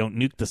boss. They don't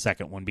nuke the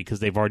second one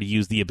because they've already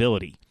used the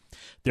ability.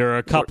 There are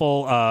a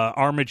couple,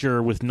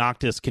 Armiger with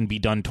Noctis can be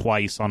done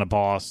twice on a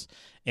boss,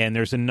 and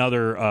there's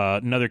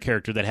another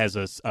character that has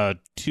a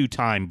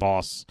 2-time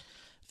boss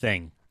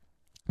thing.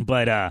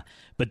 But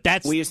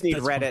that's... We just need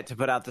Reddit to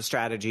put out the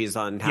strategies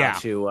on how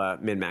to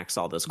min-max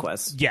all those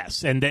quests.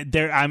 Yes, and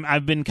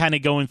I've been kind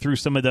of going through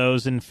some of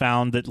those and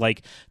found that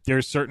like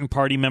there's certain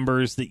party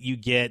members that you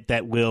get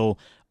that will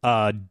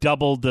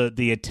double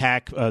the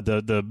attack,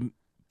 the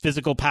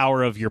physical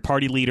power of your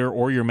party leader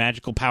or your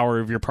magical power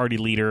of your party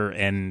leader,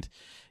 and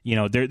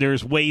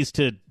there's ways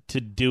to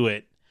do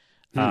it,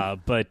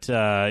 but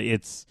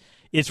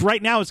it's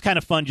right now it's kind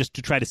of fun just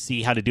to try to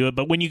see how to do it.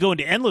 But when you go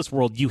into Endless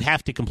World, you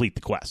have to complete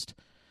the quest.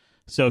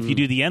 So if you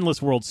do the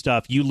Endless World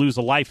stuff, you lose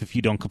a life if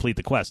you don't complete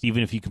the quest,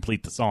 even if you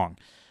complete the song.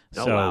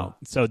 So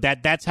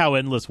that's how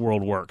Endless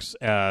World works.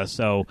 That's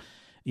where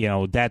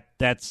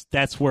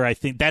I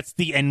think that's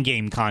the end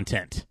game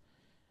content,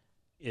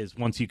 is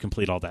once you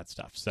complete all that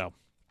stuff. So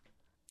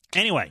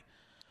anyway,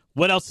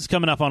 what else is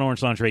coming up on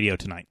Orange Lounge Radio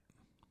tonight?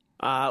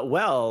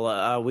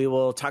 We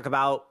will talk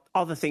about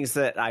all the things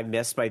that I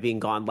missed by being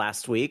gone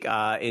last week,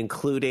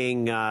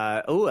 including,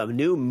 a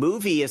new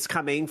movie is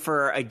coming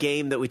for a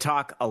game that we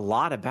talk a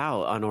lot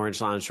about on Orange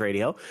Lounge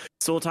Radio.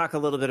 So we'll talk a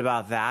little bit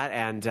about that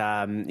and,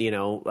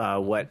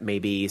 what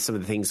maybe some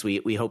of the things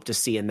we hope to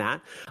see in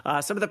that.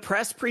 Some of the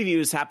press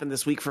previews happened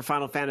this week for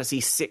Final Fantasy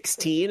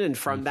 16, and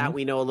from that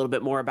we know a little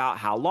bit more about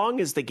how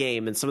long is the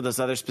game and some of those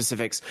other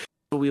specifics.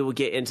 We will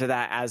get into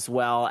that as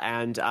well.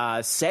 And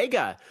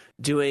Sega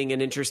doing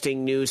an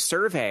interesting new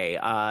survey.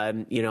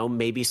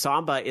 Maybe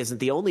Samba isn't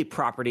the only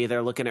property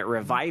they're looking at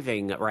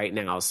reviving right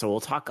now. So we'll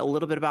talk a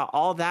little bit about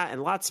all that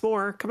and lots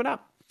more coming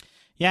up.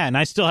 Yeah, and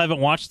I still haven't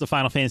watched the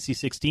Final Fantasy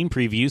 16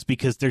 previews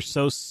because they're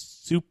so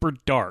super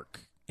dark.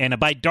 And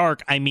by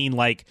dark, I mean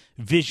like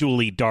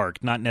visually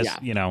dark, not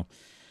necessarily,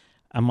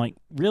 I'm like,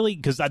 really?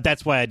 Because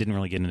that's why I didn't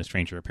really get into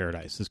Stranger of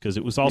Paradise, is because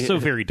it was also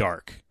very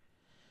dark.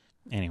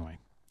 Anyway.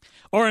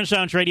 Orange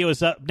Lounge Radio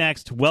is up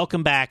next.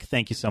 Welcome back.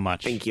 Thank you so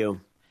much. Thank you.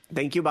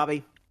 Thank you,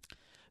 Bobby.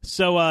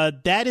 So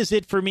that is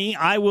it for me.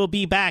 I will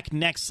be back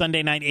next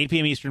Sunday night, 8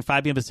 p.m. Eastern,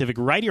 5 p.m. Pacific,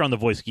 right here on the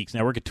Voice Geeks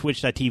Network at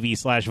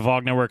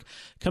twitch.tv/VOG Network.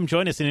 Come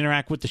join us and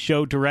interact with the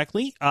show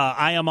directly.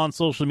 I am on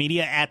social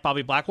media at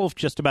Bobby Blackwolf,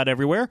 just about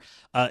everywhere.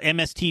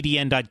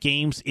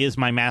 mstdn.games is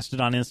my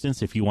Mastodon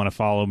instance if you want to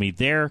follow me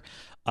there.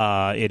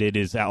 It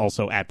is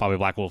also at Bobby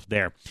Blackwolf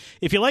there.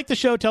 If you like the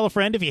show, tell a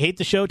friend. If you hate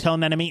the show, tell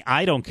an enemy.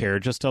 I don't care.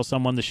 Just tell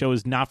someone the show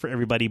is not for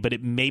everybody, but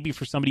it may be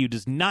for somebody who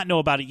does not know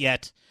about it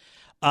yet.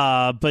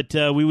 But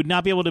we would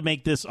not be able to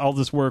make all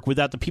this work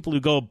without the people who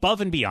go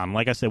above and beyond.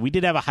 Like I said, we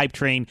did have a hype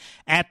train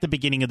at the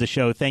beginning of the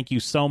show. Thank you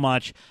so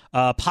much.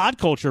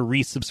 Podculture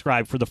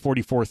resubscribed for the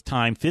 44th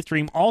time. Fifth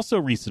Dream also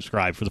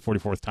resubscribed for the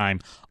 44th time.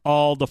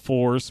 All the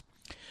fours.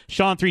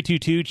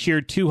 Sean322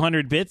 cheered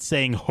 200 bits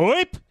saying,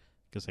 "Hoip!"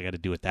 Because I got to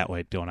do it that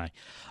way, don't I?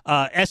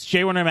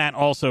 SJ Warner Matt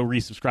also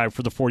resubscribed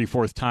for the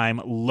 44th time.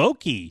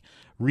 Loki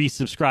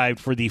resubscribed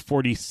for the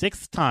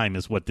 46th time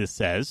is what this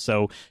says.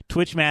 So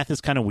Twitch math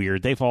is kind of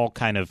weird. They've all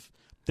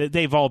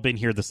been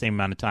here the same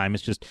amount of time.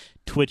 It's just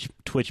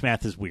Twitch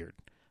math is weird.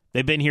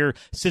 They've been here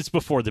since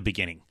before the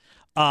beginning.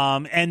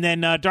 And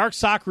then Dark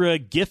Sakura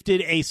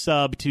gifted a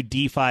sub to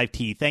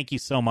D5T. Thank you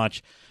so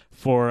much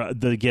for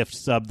the gift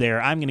sub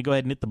there. I'm going to go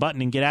ahead and hit the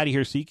button and get out of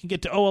here so you can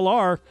get to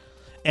OLR.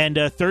 And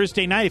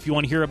Thursday night, if you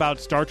want to hear about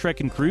Star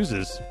Trek and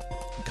cruises,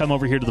 come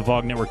over here to the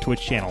VOG Network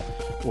Twitch channel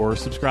or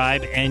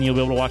subscribe, and you'll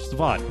be able to watch the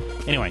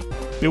VOD. Anyway,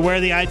 beware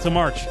the Ides of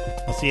March.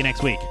 I'll see you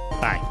next week.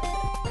 Bye.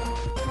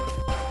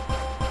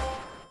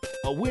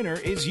 A winner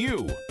is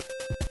you.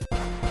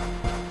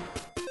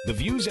 The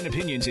views and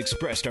opinions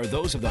expressed are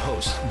those of the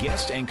hosts,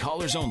 guests, and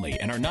callers only,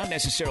 and are not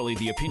necessarily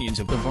the opinions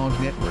of the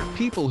VOG Network.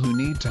 People who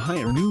need to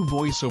hire new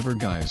voiceover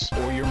guys.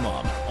 Or your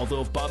mom.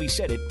 Although if Bobby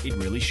said it, it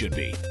really should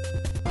be.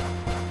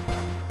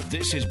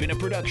 This has been a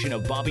production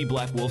of Bobby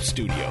Blackwolf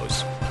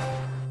Studios.